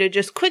like you to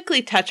just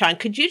quickly touch on,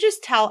 could you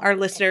just tell our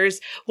listeners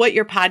what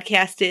your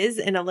podcast is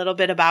and a little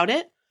bit about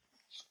it?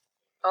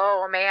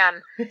 Oh,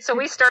 man. So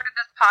we started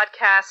this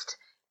podcast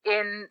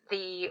in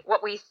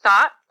what we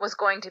thought was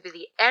going to be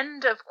the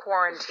end of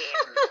quarantine.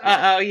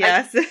 Uh-oh,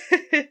 yes.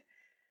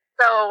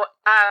 So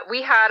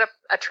we had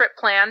a trip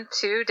planned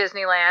to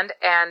Disneyland,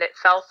 and it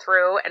fell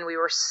through, and we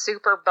were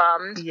super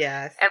bummed.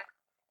 Yes. And,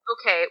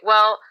 okay,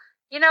 well,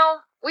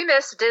 we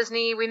miss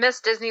Disney, we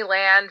miss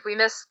Disneyland, we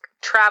miss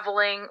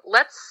traveling.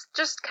 Let's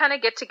just kind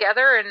of get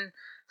together and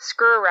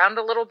screw around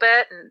a little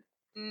bit. And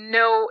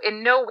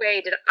in no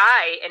way did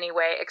I,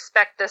 anyway,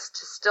 expect this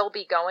to still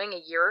be going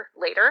a year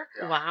later.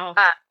 Wow.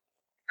 I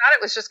thought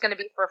it was just going to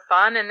be for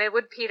fun, and it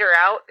would peter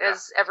out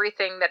as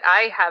everything that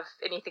I have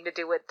anything to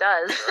do with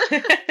does.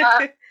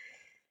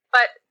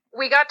 But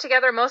we got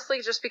together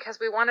mostly just because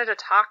we wanted to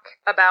talk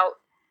about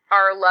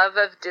our love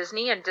of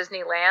Disney and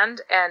Disneyland,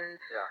 and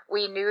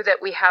we knew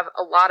that we have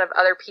a lot of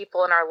other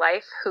people in our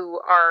life who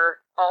are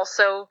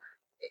also,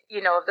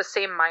 of the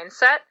same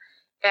mindset,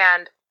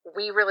 and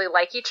we really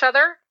like each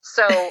other.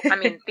 So, I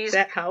mean, these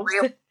that helps.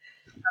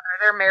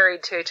 They're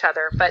married to each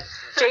other, but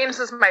James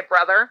is my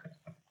brother,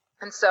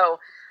 and so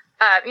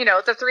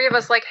the three of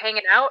us like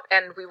hanging out,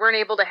 and we weren't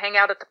able to hang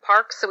out at the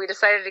park, so we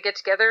decided to get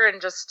together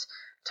and just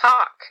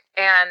talk.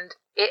 And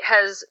it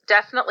has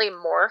definitely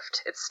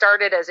morphed. It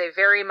started as a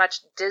very much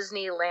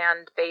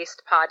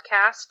Disneyland-based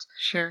podcast.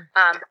 Sure.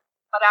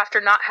 But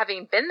after not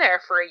having been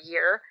there for a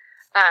year,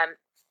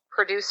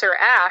 producer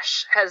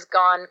Ash has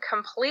gone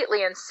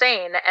completely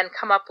insane and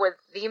come up with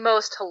the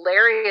most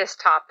hilarious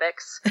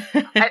topics. I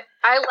laugh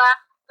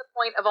to the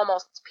point of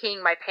almost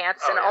peeing my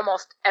pants in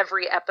almost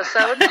every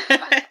episode.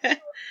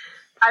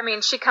 I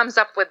mean, she comes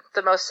up with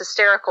the most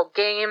hysterical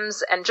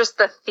games and just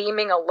the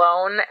theming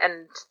alone,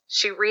 and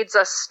she reads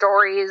us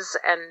stories,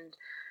 and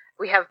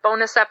we have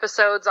bonus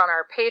episodes on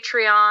our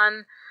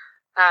Patreon.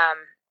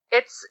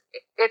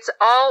 It's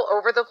all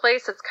over the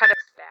place. It's kind of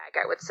a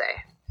bag, I would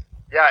say.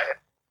 Yeah,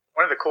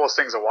 one of the coolest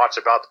things to watch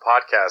about the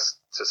podcast,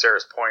 to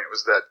Sarah's point,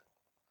 was that,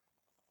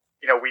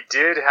 we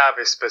did have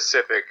a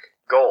specific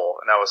goal,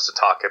 and that was to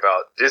talk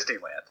about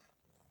Disneyland,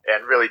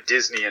 and really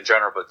Disney in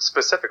general, but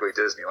specifically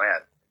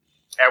Disneyland.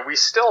 And we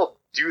still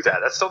do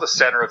that. That's still the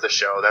center of the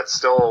show. That's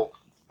still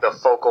the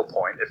focal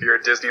point. If you're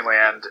a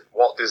Disneyland,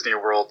 Walt Disney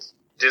World,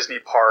 Disney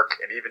Park,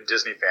 and even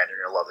Disney fan, you're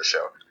going to love the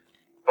show.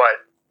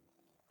 But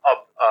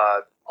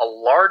a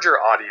larger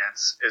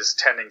audience is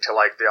tending to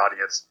like the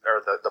audience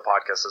or the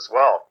podcast as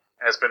well.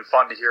 And it's been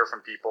fun to hear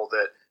from people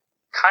that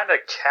kind of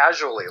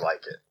casually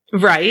like it.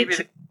 Right.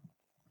 Maybe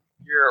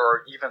year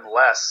or even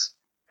less,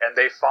 and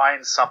they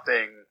find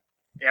something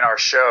in our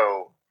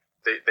show,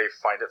 they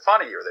find it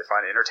funny or they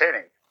find it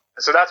entertaining.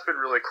 And so that's been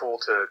really cool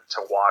to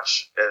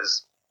watch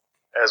as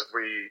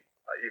we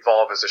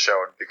evolve as a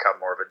show and become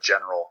more of a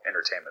general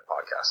entertainment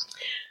podcast.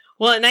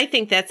 Well, and I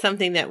think that's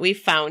something that we've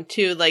found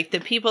too. Like the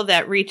people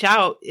that reach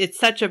out, it's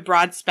such a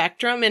broad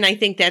spectrum. And I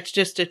think that's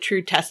just a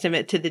true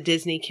testament to the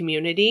Disney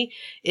community.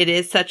 It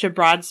is such a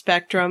broad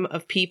spectrum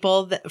of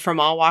people from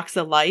all walks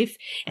of life.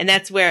 And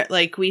that's where,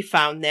 like, we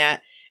found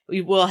that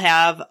we will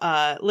have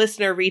a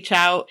listener reach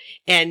out,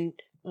 and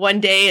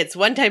one day it's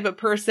one type of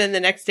person, the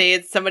next day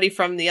it's somebody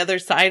from the other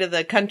side of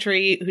the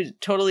country who's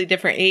totally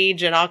different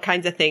age and all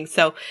kinds of things.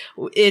 So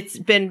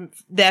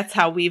that's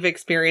how we've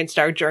experienced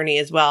our journey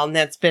as well. And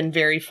that's been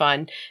very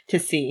fun to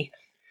see.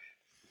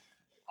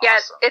 Yeah,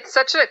 Awesome. It's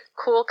such a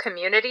cool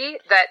community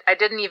that I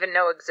didn't even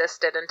know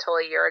existed until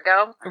a year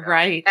ago.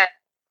 Right. And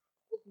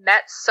we've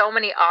met so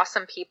many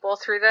awesome people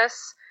through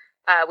this.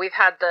 We've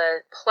had the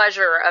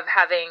pleasure of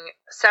having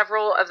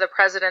several of the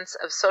presidents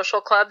of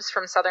social clubs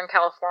from Southern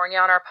California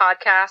on our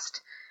podcast.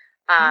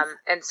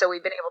 And so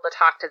we've been able to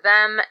talk to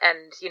them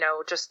and,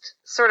 just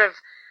sort of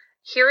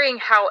hearing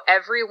how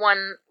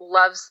everyone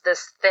loves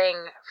this thing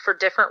for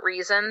different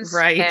reasons.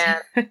 Right.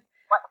 And what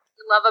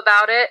they love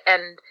about it.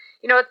 And,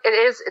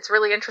 it's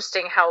really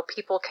interesting how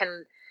people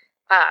can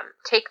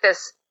take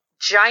this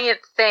giant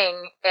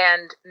thing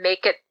and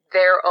make it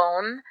their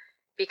own,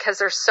 because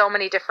there's so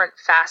many different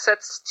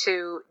facets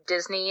to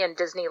Disney and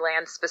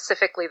Disneyland,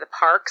 specifically the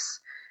parks.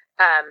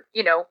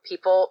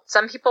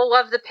 Some people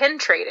love the pin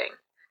trading.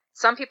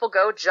 Some people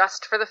go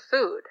just for the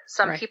food.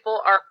 Some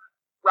people are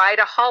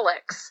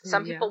rideaholics.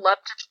 Some people love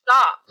to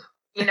shop,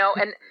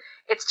 and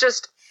it's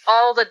just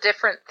all the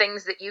different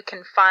things that you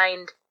can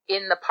find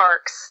in the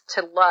parks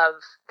to love,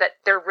 that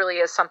there really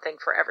is something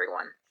for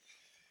everyone.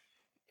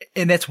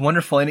 And that's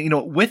wonderful.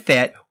 And, with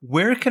that,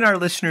 where can our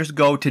listeners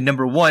go to,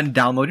 number one,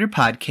 download your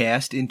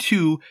podcast, and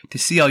two, to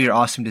see all your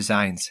awesome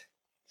designs?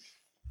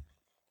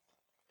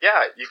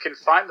 Yeah, you can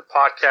find the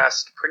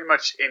podcast pretty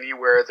much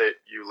anywhere that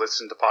you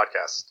listen to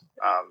podcasts.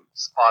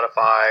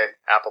 Spotify,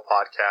 Apple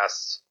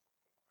Podcasts,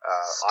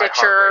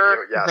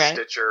 Stitcher.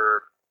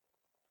 Stitcher.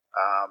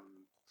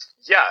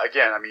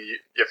 Again,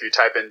 if you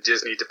type in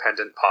Disney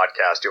Dependent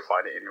Podcast, you'll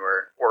find it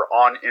anywhere. We're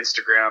on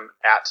Instagram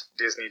at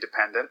Disney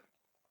Dependent.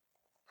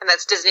 And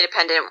that's Disney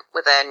Dependent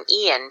with an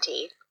ENT.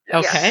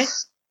 Okay.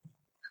 Yes.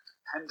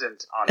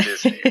 Dependent on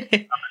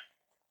Disney.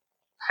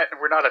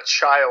 We're not a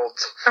child.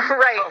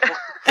 Right.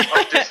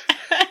 Of Disney.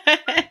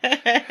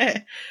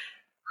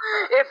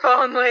 If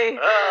only.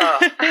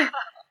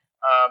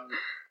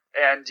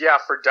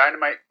 For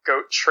Dynamite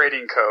Goat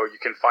Trading Co., you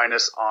can find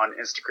us on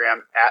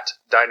Instagram at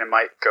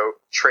Dynamite Goat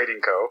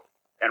Trading Co.,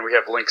 and we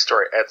have links to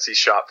our Etsy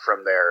shop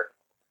from there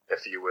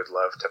if you would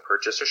love to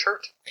purchase a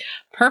shirt.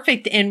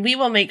 Perfect. And we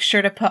will make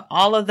sure to put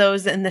all of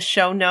those in the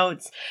show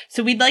notes.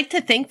 So we'd like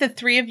to thank the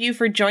three of you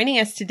for joining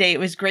us today. It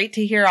was great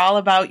to hear all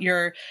about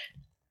your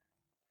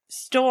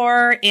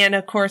store and,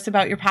 of course,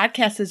 about your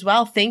podcast as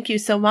well. Thank you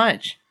so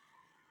much.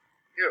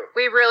 Thank you.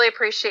 We really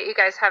appreciate you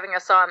guys having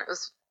us on. It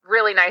was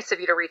really nice of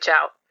you to reach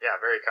out. Yeah,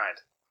 very kind.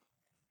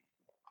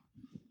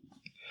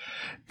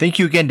 Thank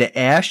you again to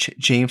Ash,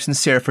 James, and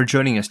Sarah for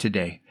joining us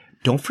today.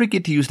 Don't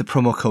forget to use the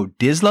promo code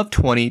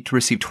DISLOVE20 to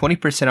receive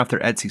 20% off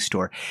their Etsy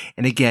store.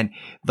 And again,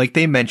 like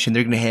they mentioned,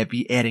 they're going to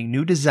be adding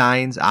new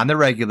designs on the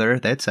regular.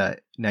 That's a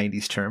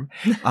 90s term.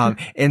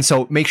 And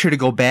so make sure to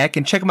go back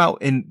and check them out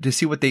and to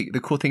see what the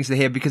cool things they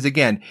have. Because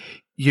again,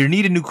 you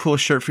need a new cool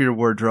shirt for your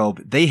wardrobe.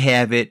 They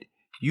have it.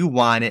 You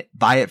want it.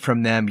 Buy it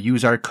from them.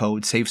 Use our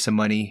code. Save some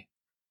money.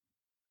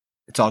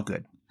 It's all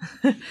good.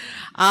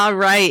 All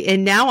right.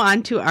 And now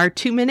on to our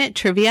 2-minute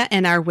trivia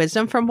and our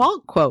Wisdom from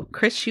Walt quote.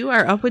 Chris, you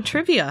are up with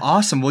trivia.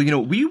 Awesome.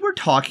 Well, we were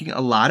talking a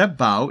lot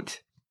about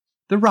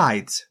the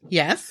rides.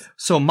 Yes.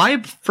 So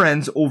my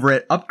friends over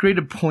at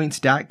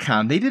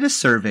upgradedpoints.com, they did a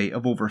survey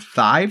of over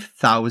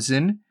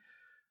 5,000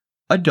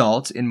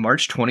 adults in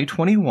March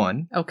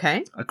 2021.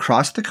 Okay.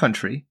 Across the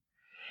country.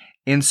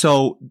 And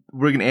so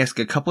we're going to ask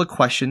a couple of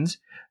questions.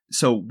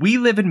 So we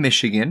live in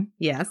Michigan.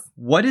 Yes.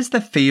 What is the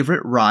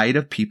favorite ride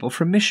of people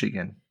from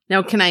Michigan?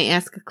 Now, can I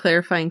ask a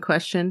clarifying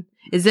question?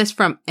 Is this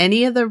from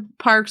any of the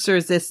parks, or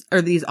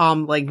are these all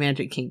like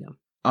Magic Kingdom?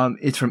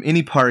 It's from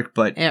any park,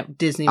 but at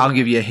Disney. I'll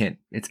give you a hint.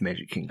 It's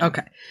Magic Kingdom.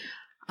 Okay.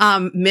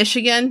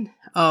 Michigan.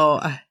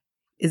 Oh,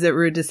 is it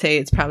rude to say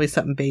it's probably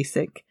something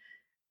basic?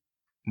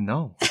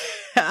 No.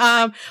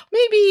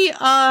 Maybe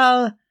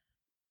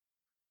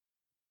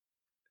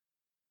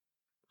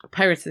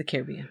Pirates of the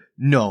Caribbean.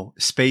 No,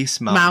 Space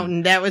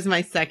Mountain. That was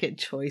my second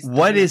choice.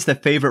 What is the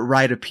favorite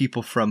ride of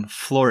people from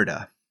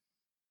Florida?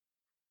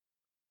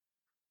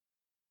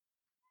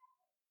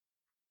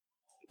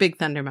 Big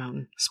Thunder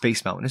Mountain.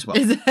 Space Mountain as well.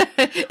 Is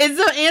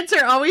the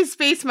answer always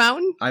Space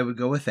Mountain? I would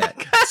go with that.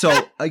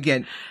 So,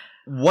 again,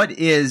 what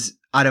is,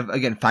 out of,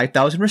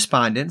 5,000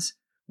 respondents,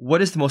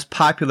 what is the most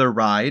popular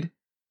ride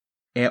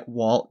at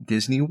Walt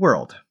Disney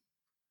World?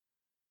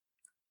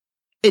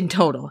 In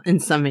total,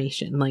 in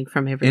summation, like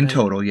from everybody. In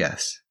total,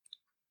 yes.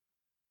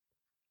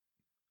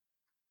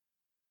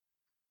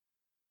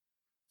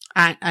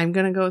 I'm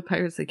going to go with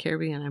Pirates of the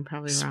Caribbean. I'm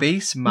probably wrong.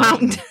 Space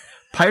Mountain.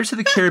 Pirates of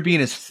the Caribbean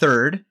is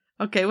third.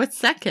 Okay, what's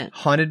second?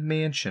 Haunted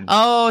Mansion.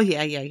 Oh,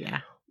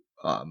 yeah.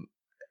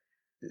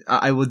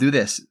 I will do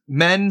this.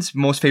 Men's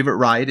most favorite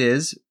ride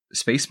is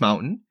Space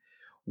Mountain.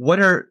 What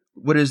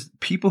is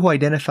people who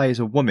identify as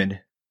a woman,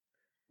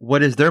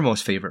 what is their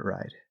most favorite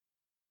ride?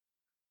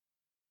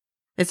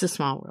 It's a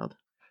Small World.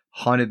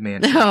 Haunted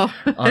Mansion. Oh.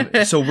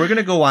 So we're going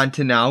to go on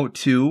to now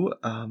to...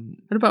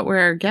 what about where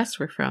our guests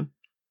were from?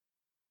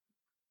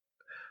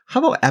 How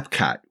about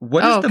Epcot?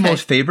 What is the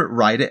most favorite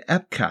ride at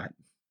Epcot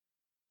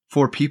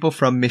for people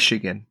from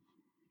Michigan?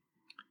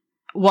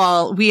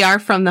 Well, we are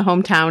from the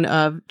hometown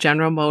of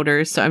General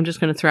Motors, so I'm just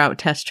going to throw out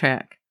Test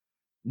Track.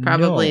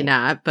 Probably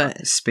not,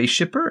 but...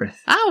 Spaceship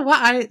Earth. Oh,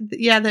 well,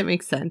 yeah, that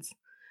makes sense.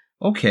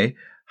 Okay.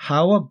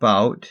 How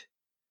about...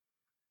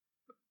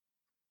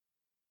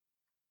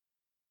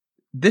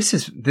 This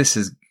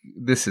is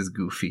this is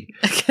goofy.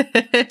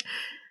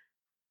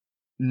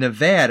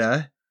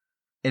 Nevada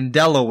and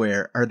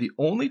Delaware are the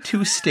only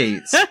two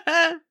states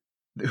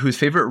whose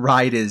favorite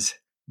ride is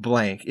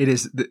blank. It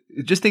is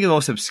just think of the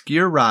most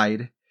obscure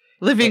ride.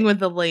 Living with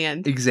the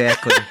land.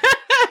 Exactly.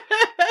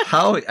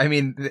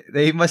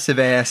 They must have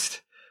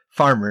asked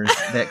farmers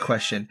that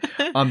question.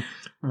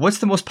 What's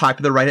the most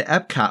popular ride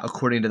at Epcot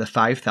according to the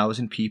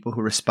 5,000 people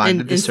who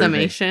responded to the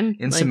survey?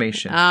 In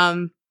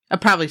summation.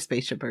 Probably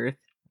Spaceship Earth.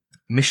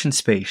 Mission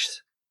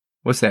Space.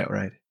 What's that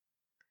ride?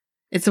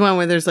 It's the one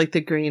where there's like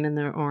the green and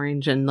the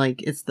orange and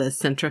like it's the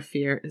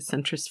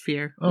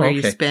centrosphere where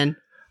you spin.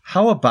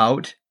 How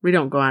about... We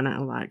don't go on it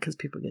a lot because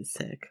people get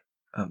sick.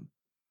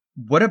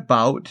 What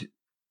about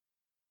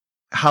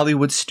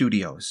Hollywood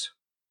Studios?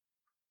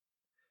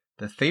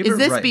 The favorite Is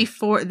this ride...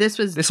 before... This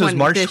was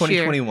March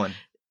 2021.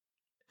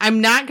 I'm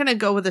not going to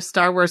go with the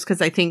Star Wars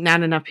because I think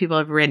not enough people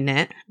have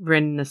ridden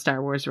the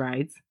Star Wars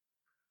rides.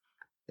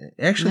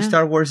 Actually,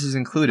 Star Wars is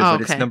included,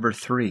 but it's number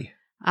 3.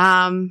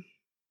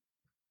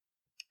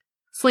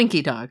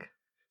 Slinky Dog.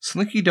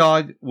 Slinky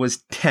Dog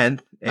was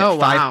 10th at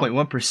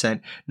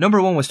 5.1%.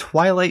 Number 1 was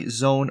Twilight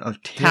Zone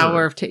of Terror.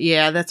 Tower of Terror.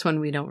 Yeah, that's one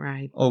we don't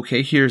ride.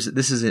 Okay,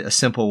 this is a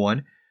simple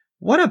one.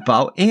 What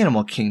about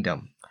Animal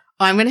Kingdom?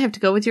 Oh, I'm going to have to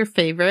go with your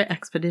favorite,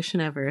 Expedition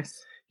Everest.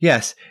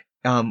 Yes.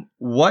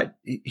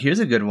 Here's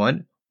a good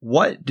one.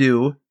 What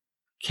do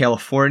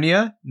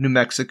California, New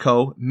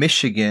Mexico,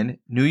 Michigan,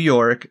 New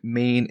York,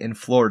 Maine, and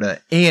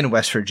Florida, and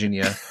West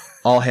Virginia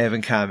all have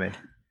in common?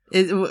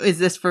 Is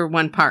this for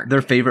one park?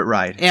 Their favorite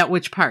ride. At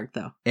which park,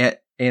 though?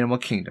 At Animal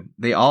Kingdom.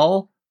 They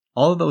all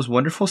of those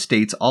wonderful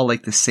states all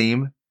like the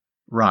same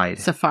ride.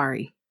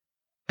 Safari.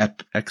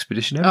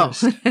 Expedition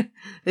Everest. Oh,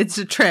 it's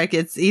a trick.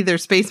 It's either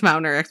Space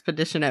Mountain or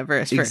Expedition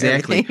Everest.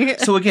 Exactly. For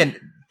So again,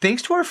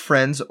 thanks to our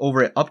friends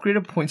over at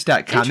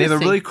upgradedpoints.com. They have a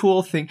really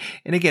cool thing.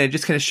 And again, it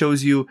just kind of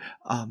shows you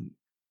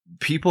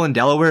people in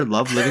Delaware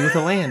love living with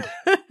the land.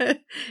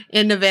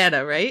 In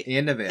Nevada, right?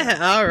 In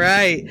Nevada.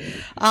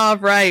 All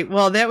right.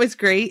 Well, that was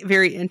great.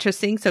 Very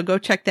interesting. So go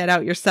check that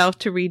out yourself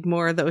to read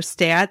more of those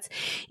stats.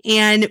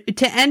 And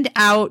to end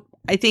out,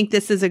 I think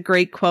this is a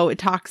great quote. It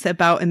talks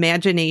about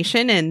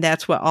imagination, and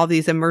that's what all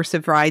these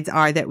immersive rides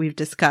are that we've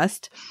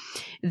discussed.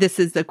 This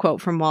is the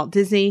quote from Walt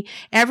Disney.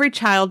 Every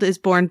child is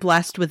born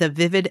blessed with a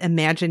vivid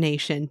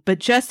imagination, but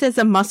just as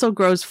a muscle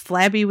grows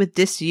flabby with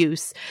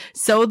disuse,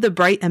 so the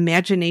bright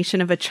imagination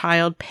of a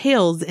child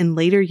pales in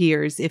later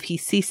years if he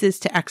ceases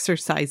to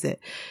exercise it.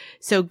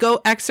 So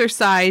go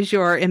exercise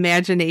your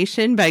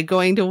imagination by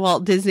going to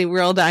Walt Disney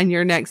World on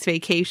your next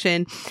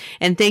vacation.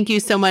 And thank you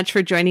so much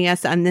for joining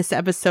us on this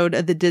episode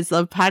of the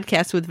DisLove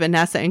Podcast with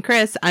Vanessa and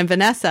Chris. I'm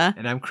Vanessa.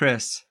 And I'm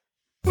Chris.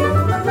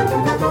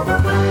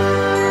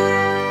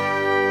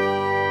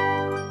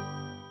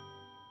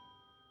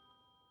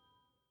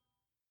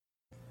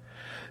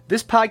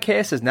 This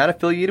podcast is not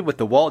affiliated with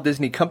the Walt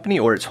Disney Company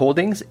or its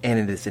holdings, and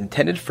it is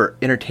intended for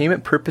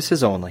entertainment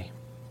purposes only.